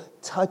real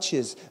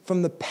touches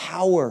from the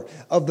power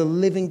of the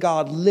living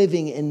God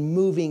living and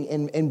moving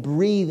and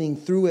breathing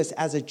through us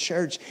as a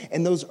church.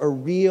 And those are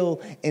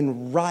real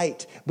and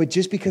right. But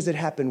just because it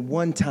happened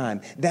one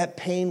time, that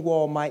pain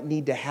wall might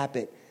need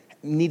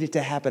it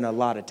to happen a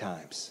lot of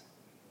times.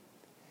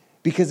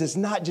 Because it's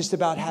not just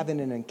about having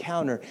an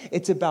encounter.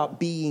 It's about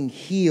being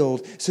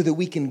healed so that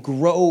we can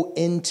grow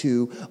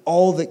into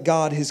all that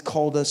God has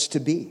called us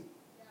to be.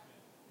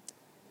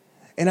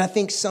 And I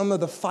think some of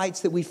the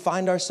fights that we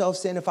find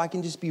ourselves in, if I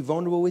can just be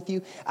vulnerable with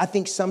you, I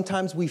think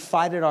sometimes we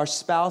fight at our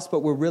spouse, but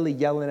we're really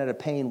yelling at a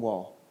pain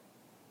wall.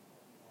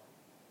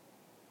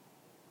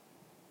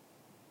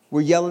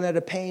 We're yelling at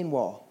a pain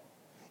wall.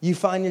 You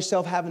find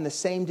yourself having the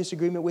same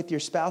disagreement with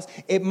your spouse.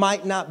 It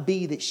might not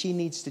be that she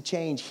needs to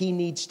change. He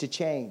needs to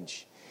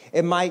change.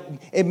 It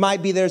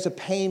might be there's a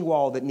pain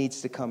wall that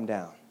needs to come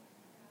down.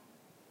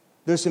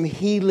 There's some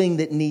healing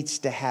that needs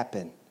to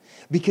happen.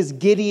 Because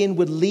Gideon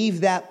would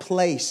leave that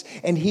place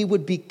and he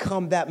would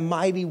become that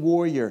mighty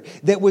warrior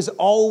that was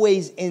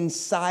always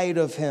inside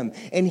of him.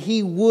 And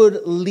he would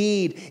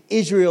lead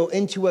Israel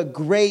into a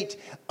great,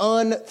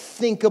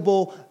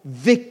 unthinkable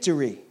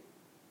victory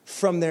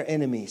from their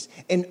enemies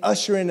and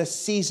usher in a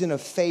season of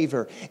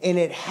favor. And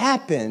it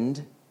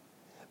happened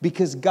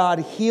because God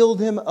healed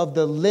him of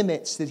the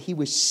limits that he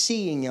was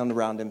seeing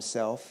around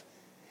himself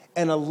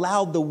and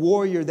allowed the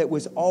warrior that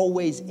was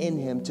always in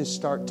him to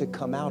start to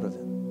come out of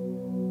him.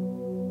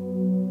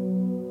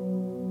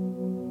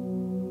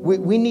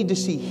 We need to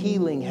see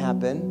healing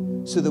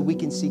happen so that we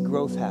can see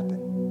growth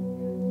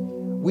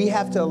happen. We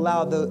have to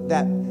allow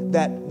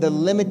the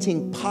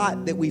limiting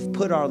pot that we've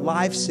put our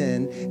lives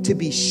in to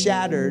be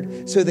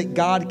shattered so that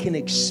God can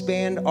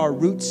expand our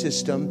root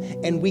system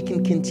and we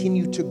can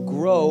continue to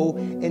grow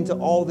into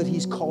all that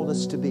He's called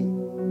us to be.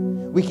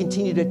 We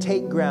continue to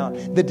take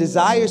ground. The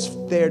desire's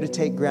there to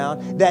take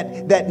ground.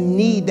 That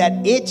need,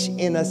 that itch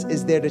in us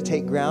is there to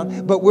take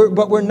ground. But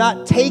we're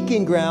not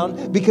taking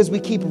ground because we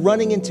keep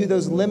running into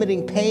those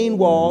limiting pain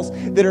walls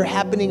that are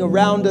happening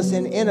around us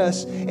and in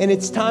us. And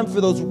it's time for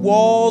those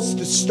walls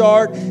to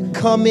start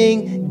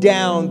coming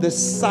down. The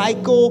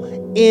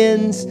cycle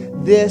ends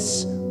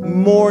this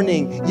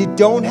morning. You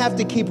don't have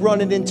to keep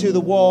running into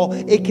the wall.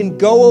 It can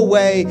go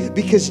away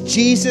because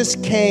Jesus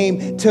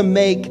came to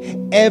make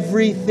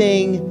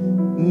everything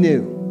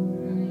new.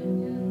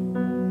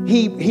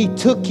 He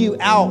took you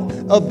out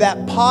of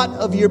that pot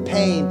of your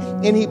pain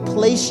and He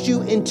placed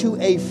you into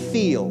a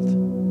field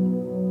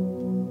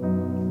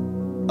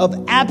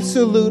of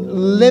absolute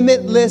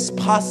limitless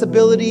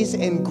possibilities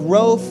and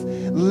growth,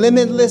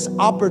 limitless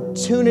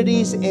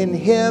opportunities in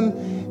Him.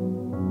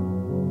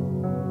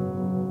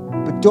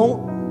 But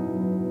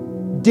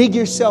don't dig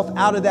yourself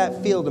out of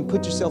that field and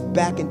put yourself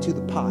back into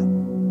the pot.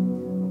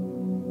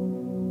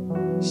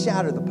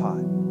 Shatter the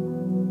pot.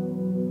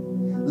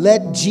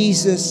 Let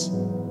Jesus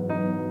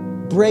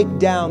break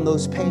down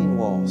those pain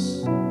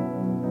walls.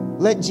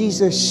 Let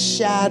Jesus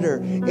shatter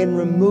and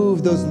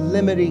remove those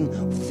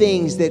limiting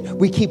things that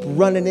we keep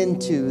running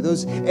into,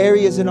 those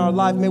areas in our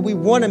life. Man, we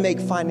want to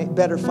make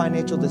better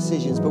financial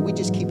decisions, but we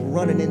just keep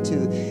running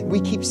into,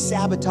 we keep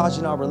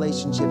sabotaging our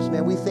relationships.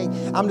 Man, we think,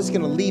 I'm just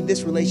going to leave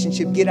this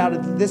relationship, get out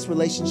of this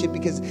relationship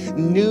because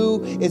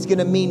new is going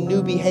to mean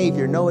new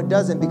behavior. No, it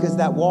doesn't, because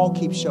that wall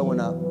keeps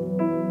showing up.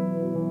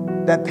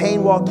 That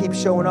pain wall keeps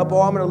showing up.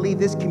 Oh, I'm going to leave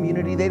this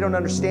community. They don't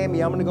understand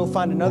me. I'm going to go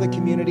find another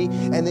community.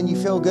 And then you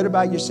feel good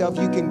about yourself.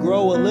 You can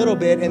grow a little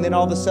bit. And then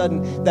all of a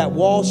sudden that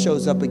wall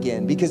shows up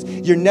again, because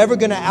you're never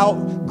going to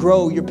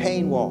outgrow your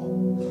pain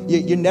wall.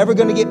 You're never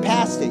going to get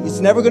past it.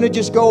 It's never going to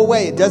just go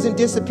away. It doesn't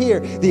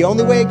disappear. The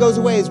only way it goes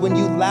away is when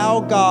you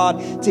allow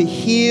God to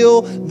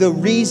heal the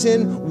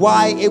reason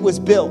why it was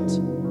built.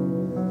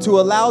 To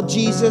allow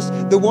Jesus,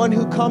 the one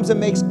who comes and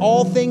makes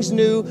all things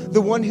new, the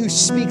one who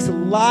speaks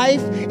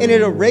life and it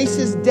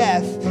erases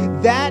death,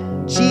 that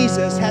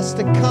Jesus has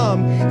to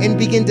come and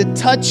begin to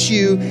touch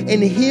you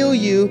and heal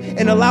you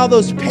and allow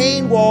those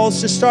pain walls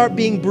to start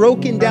being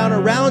broken down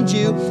around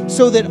you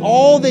so that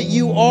all that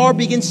you are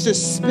begins to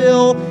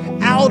spill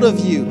out of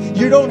you.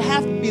 You don't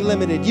have to be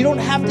limited. You don't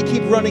have to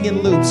keep running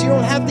in loops. You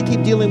don't have to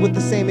keep dealing with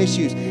the same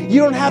issues.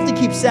 You don't have to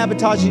keep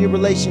sabotaging your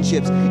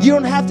relationships. You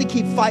don't have to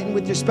keep fighting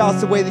with your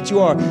spouse the way that you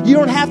are. You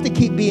don't have to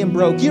keep being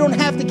broke. You don't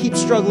have to keep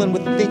struggling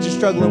with the things you're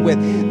struggling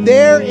with.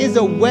 There is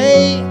a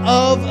way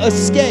of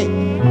escape.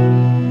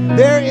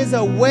 There is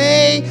a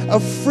way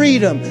of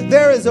freedom.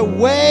 There is a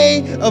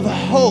way of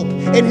hope.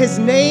 And his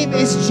name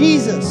is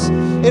Jesus.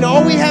 And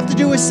all we have to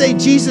do is say,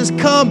 Jesus,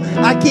 come.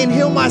 I can't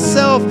heal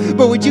myself,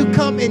 but would you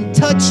come and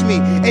touch me?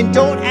 And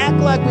don't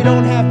act like we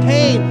don't have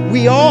pain.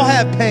 We all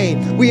have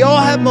pain. We all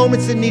have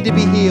moments that need to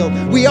be healed.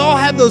 We all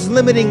have those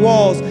limiting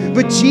walls.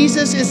 But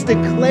Jesus is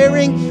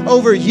declaring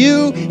over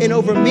you and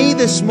over me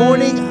this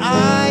morning,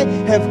 I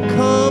have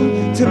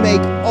come to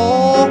make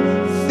all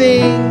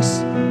things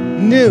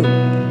new.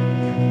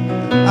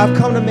 I've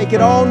come to make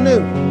it all new.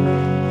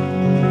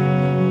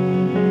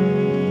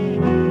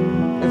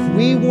 If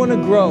we want to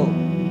grow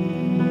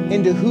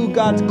into who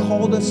God's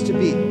called us to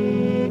be,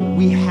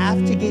 we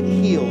have to get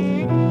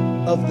healed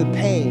of the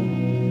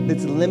pain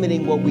that's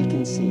limiting what we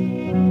can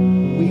see.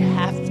 We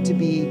have to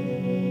be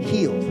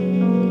healed.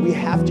 We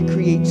have to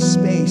create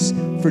space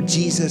for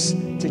Jesus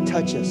to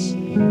touch us.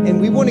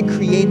 And we want to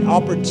create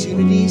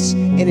opportunities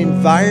and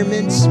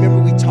environments. Remember,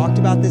 we talked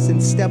about this in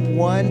step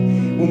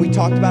 1 when we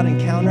talked about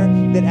encounter,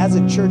 that as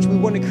a church, we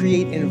want to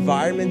create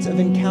environments of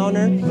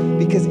encounter,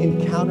 because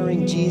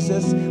encountering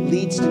Jesus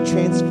leads to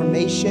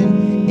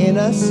transformation in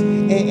us.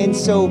 And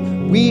so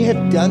we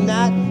have done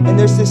that. And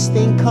there's this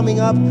thing coming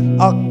up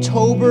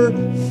October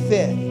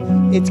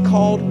 5th. It's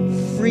called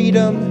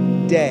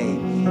Freedom Day.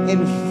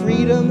 And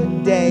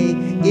Freedom Day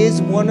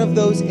is one of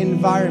those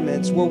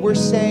environments where we're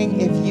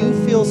saying, if you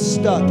feel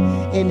stuck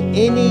in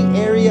any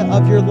area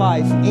of your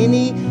life,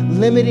 any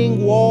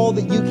limiting wall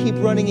that you keep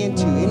running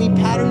into, any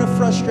pattern of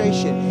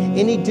frustration,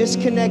 any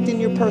disconnect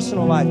in your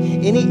personal life,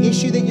 any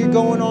issue that you're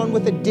going on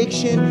with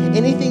addiction,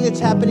 anything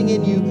that's happening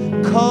in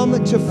you,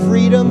 come to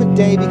Freedom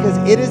Day, because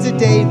it is a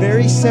day,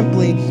 very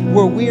simply,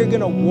 where we are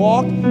going to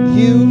walk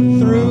you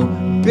through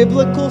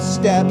biblical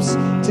steps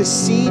to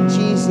see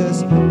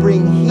Jesus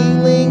bring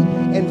healing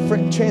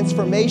and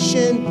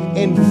transformation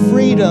and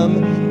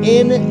freedom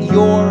in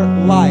your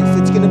life.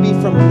 It's going to be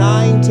from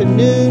 9 to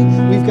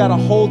noon. We've got a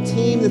whole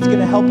team that's going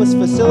to help us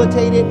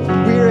facilitate it.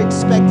 We are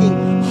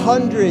expecting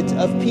hundreds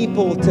of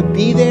people to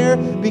be there,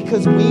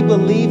 because we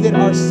believe that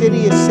our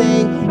city is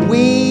saying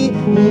we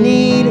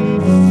need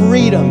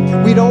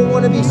freedom. We don't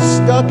want to be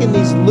stuck in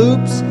these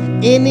loops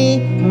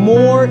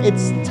anymore.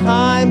 It's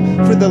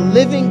time for the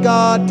living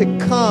God to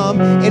come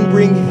and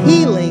bring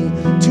healing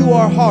to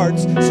our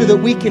hearts so that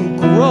we can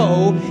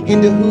grow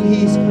into who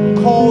He's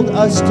called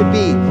us to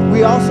be.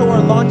 We also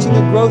are launching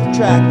a growth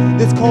track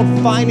that's called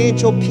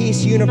Financial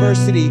Peace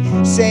University,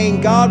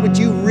 saying, God, would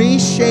you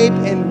reshape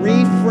and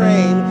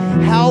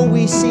reframe how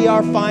we see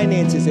our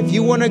finances? If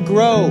you want to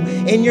grow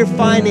in your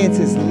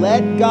finances,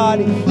 let God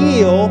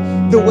heal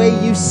the way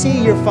you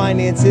see your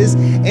finances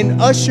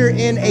and usher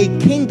in a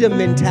kingdom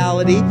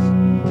mentality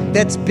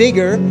that's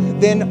bigger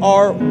than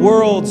our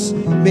world's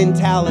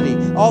mentality.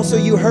 Also,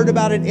 you heard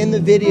about it in the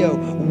video.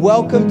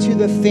 Welcome to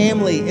the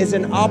family is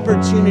an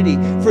opportunity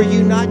for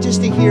you not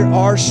just to hear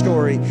our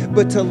story,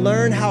 but to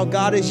learn how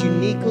God has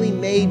uniquely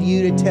made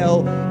you to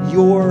tell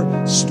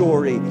your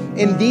story.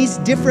 And these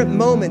different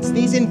moments,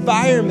 these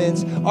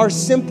environments are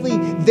simply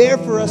there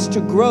for us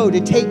to grow,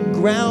 to take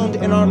ground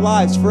in our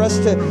lives, for us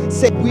to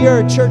say we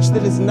are a church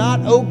that is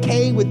not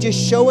okay with just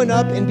showing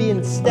up and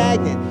being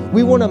stagnant.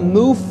 We want to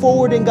move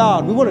forward in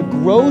God. We want to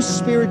grow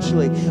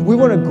spiritually. We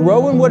want to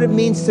grow in what it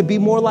means to be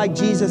more like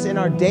Jesus in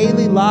our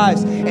daily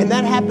lives. And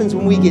that happens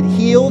when we get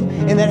healed,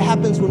 and that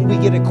happens when we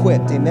get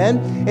equipped. Amen?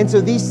 And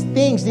so these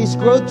things, these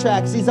growth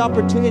tracks, these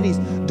opportunities,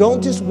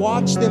 don't just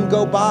watch them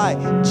go by.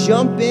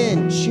 Jump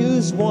in,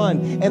 choose one,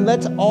 and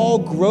let's all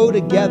grow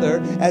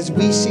together as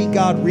we see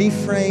God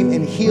reframe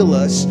and heal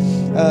us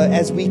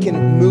as we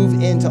can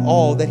move into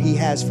all that He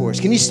has for us.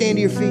 Can you stand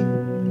to your feet?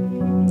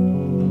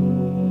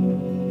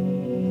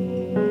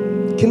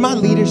 Can my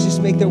leaders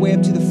just make their way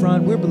up to the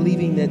front? We're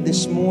believing that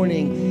this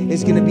morning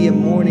is going to be a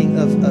morning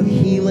of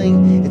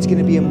healing. It's going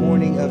to be a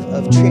morning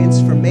of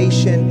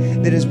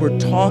transformation. That as we're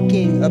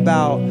talking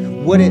about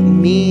what it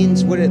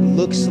means, what it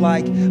looks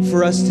like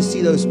for us to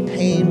see those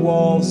pain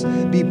walls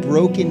be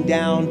broken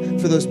down,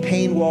 for those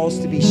pain walls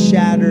to be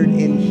shattered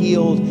and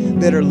healed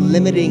that are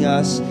limiting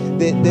us,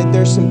 that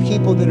there's some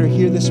people that are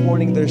here this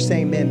morning that are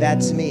saying, man,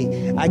 that's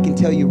me. I can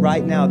tell you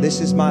right now,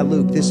 this is my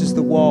loop. This is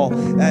the wall.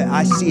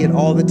 I see it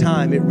all the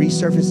time. It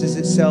resurfaces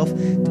itself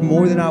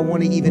more than I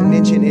want to even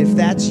mention. If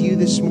that's you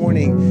this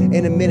morning,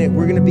 in a minute,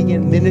 we're going to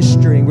begin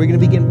ministering. We're going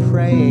to begin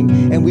praying,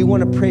 and we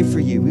want to pray for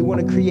you. We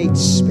want to create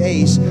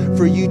space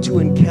for you to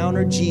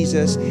encounter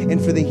Jesus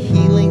and for the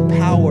healing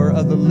power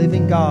of the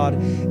living God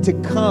to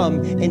come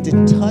and to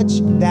touch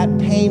that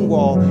pain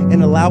wall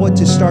and allow it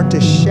to start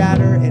to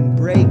shatter and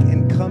break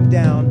and come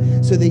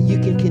down so that you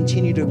can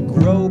continue to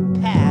grow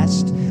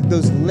past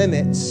those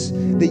limits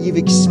that you've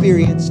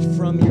experienced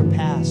from your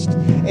past.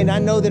 And I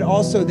know that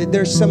also that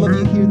there's some of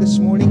you here this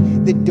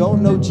morning that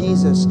don't know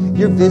Jesus.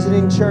 You're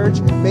visiting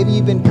church. Maybe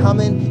you've been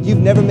coming. You've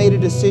never made a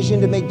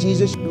decision to make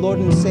Jesus your Lord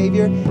and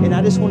Savior. And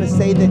I just want to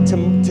say that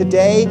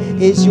today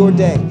is your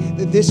day.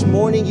 That this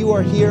morning you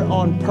are here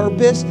on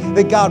purpose.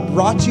 That God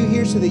brought you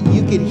here so that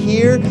you could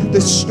hear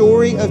the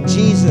story of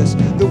Jesus,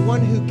 the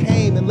one who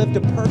came and lived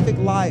a perfect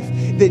life,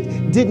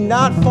 that did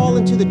not fall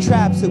into the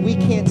traps that we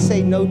can't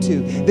say no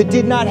to, that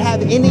did not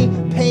have any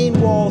pain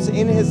walls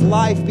in his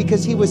life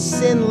because he was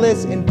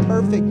sinless and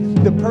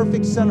perfect, the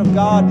perfect Son of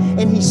God,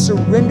 and he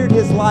surrendered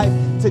his life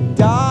to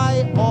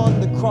die on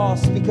the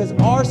cross because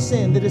our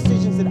sin, the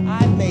decisions that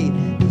I've made,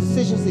 the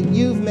decisions that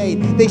you've made,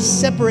 they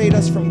separate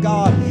us from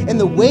God, and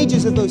the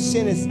wages of those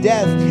sin is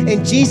death,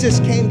 and Jesus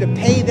came to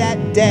pay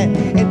that debt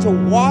and to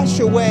wash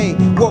away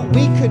what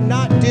we could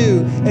not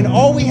do, and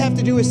all we have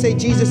to do is say,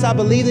 Jesus, I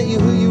believe that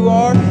who you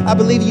are, I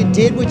believe you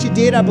did what you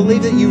did, I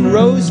believe that you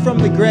rose from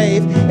the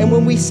grave, and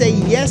when we say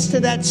yes to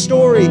that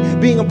story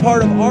being a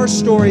part of our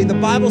story, the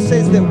Bible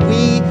says that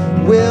we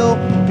will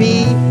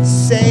be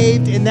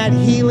saved, and that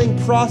healing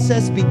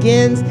process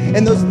begins,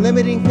 and those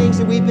limiting things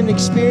that we've been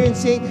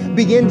experiencing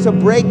begin to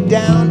break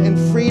down, and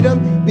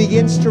freedom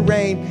begins to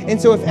reign.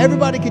 And so if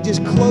everybody could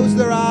just close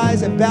their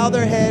eyes and bow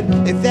their head,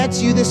 if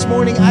that's you this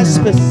morning, I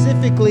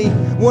specifically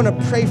want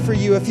to pray for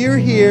you. If you're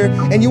here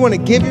and you want to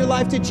give your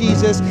life to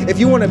Jesus, if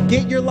you want to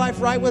get your life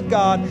right with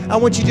God, I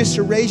want you just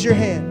to raise your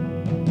hand.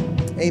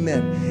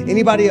 Amen.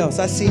 Anybody else?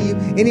 I see you.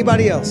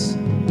 Anybody else?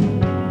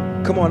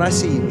 Come on, I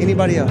see you.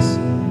 Anybody else?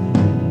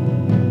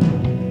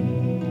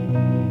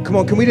 Come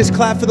on, can we just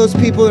clap for those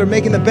people that are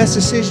making the best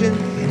decision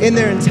in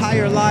their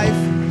entire life?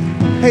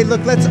 Hey,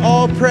 look, let's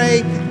all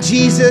pray.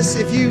 Jesus,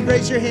 if you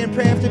raise your hand,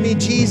 pray after me.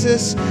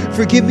 Jesus,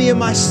 forgive me of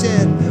my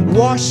sin.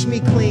 Wash me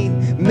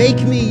clean. Make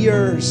me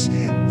yours.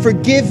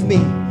 Forgive me.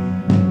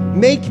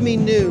 Make me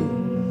new.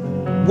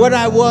 What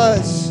I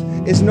was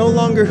is no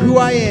longer who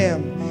I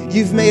am.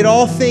 You've made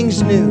all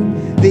things new.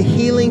 The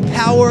healing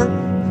power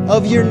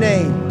of your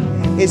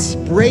name is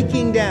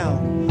breaking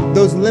down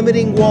those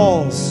limiting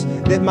walls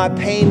that my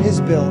pain has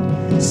built.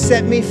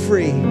 Set me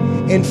free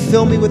and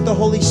fill me with the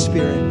Holy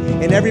Spirit.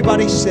 And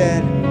everybody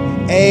said,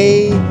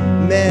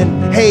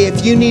 amen. Hey,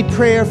 if you need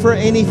prayer for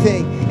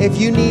anything, if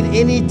you need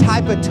any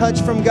type of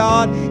touch from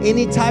God,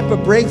 any type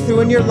of breakthrough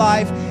in your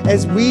life,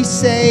 as we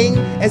sing,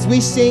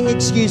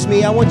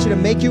 I want you to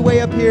make your way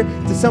up here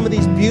to some of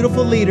these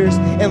beautiful leaders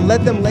and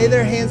let them lay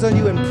their hands on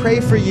you and pray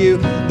for you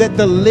that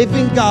the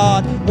living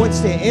God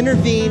wants to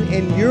intervene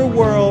in your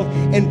world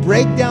and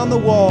break down the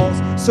walls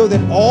so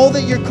that all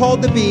that you're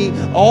called to be,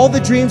 all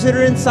the dreams that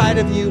are inside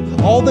of you,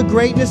 all the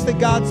greatness that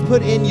God's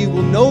put in you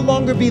will no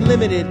longer be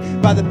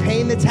limited by the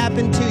pain that's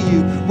happened to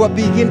you, but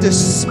begin to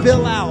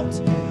spill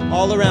out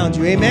all around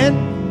you. Amen?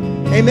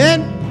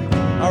 Amen?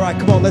 All right,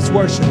 come on, let's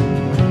worship.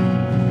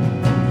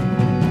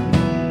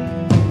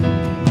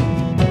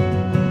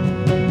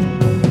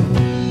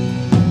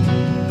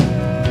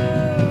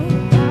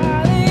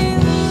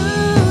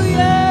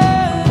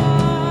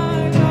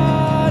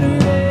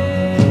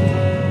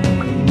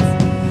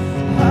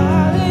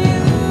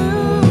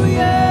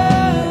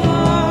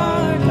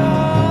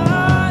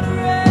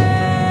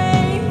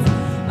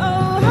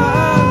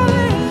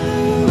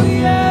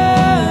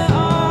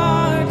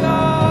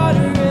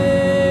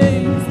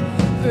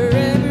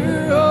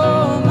 Forever,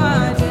 oh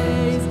my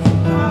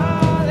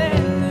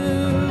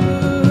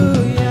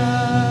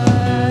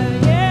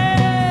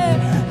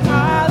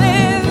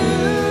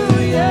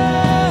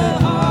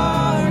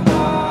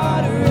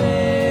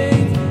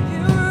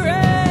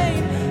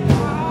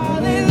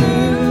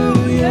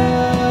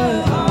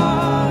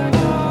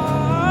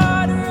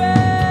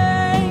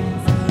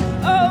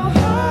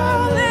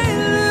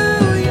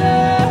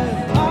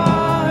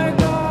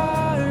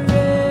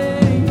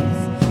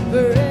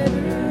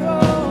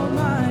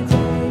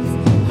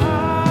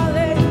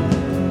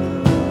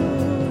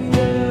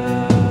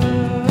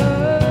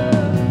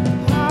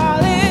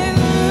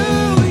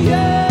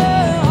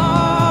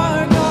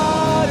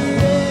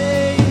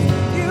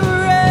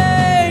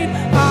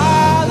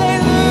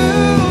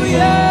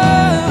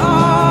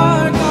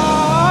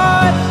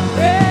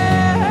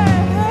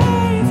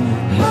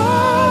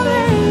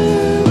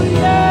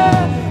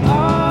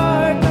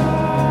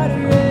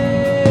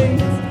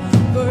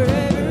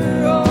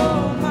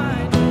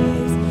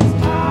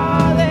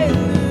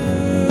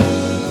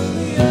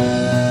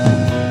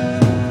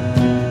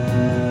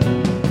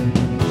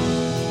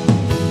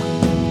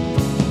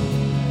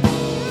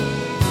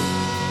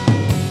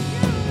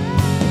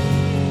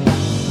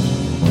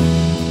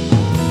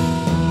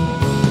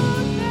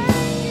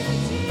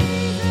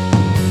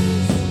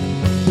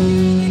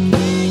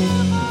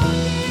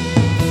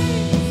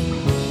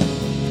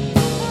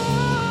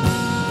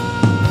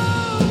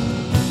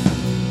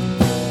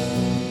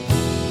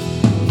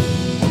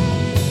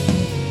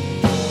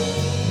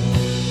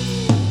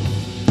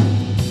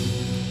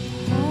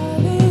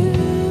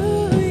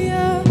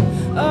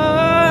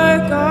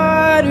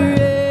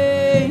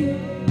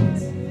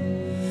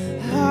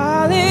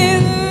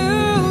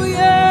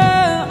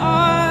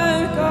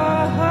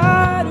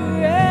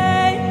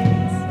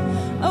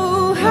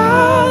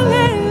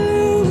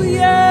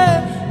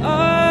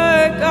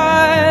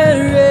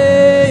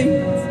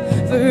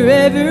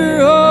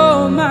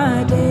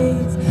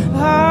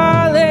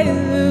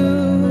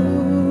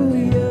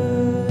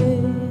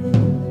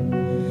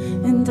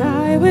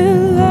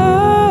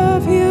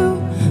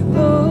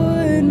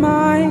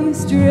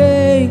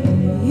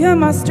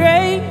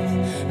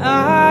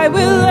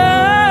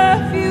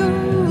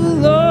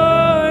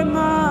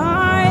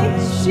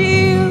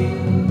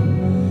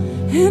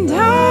And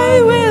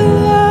I will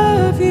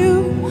love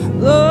you,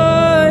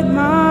 Lord,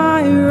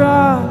 my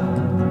rock,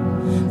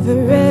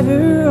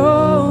 forever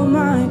all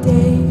my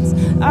days.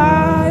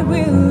 I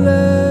will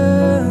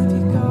love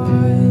you,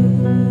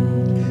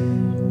 God.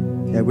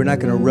 Yeah, we're not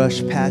going to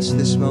rush past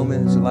this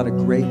moment. There's a lot of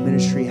great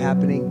ministry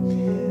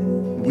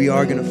happening. We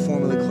are going to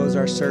formally close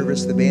our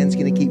service. The band's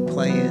going to keep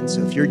playing.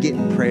 So if you're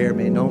getting prayer,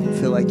 man, don't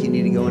feel like you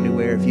need to go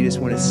anywhere. If you just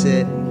want to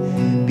sit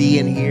and be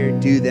in here,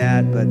 do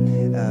that. But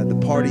the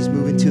party's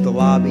moving to the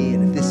lobby.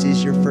 And if this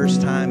is your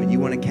first time and you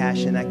want to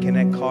cash in that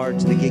Connect card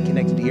to the Get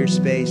Connected Here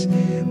space,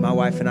 my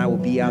wife and I will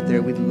be out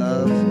there. We'd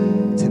love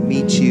to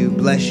meet you.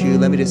 Bless you.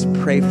 Let me just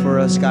pray for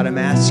us. God, I'm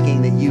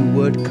asking that you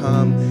would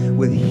come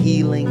with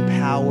healing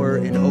power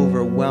and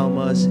overwhelm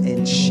us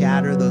and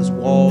shatter those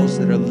walls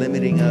that are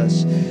limiting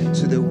us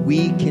so that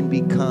we can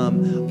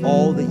become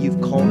all that you've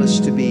called us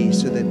to be,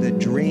 so that the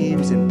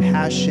dreams and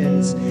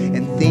passions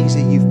and things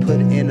that you've put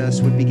in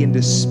us would begin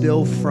to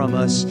spill from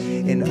us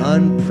in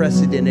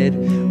unprecedented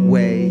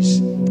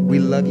ways. We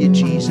love you,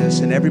 Jesus.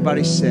 And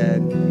everybody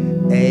said,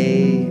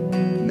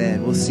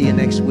 amen. We'll see you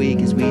next week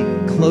as we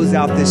close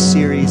out this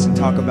series and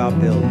talk about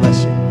Build.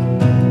 Bless you.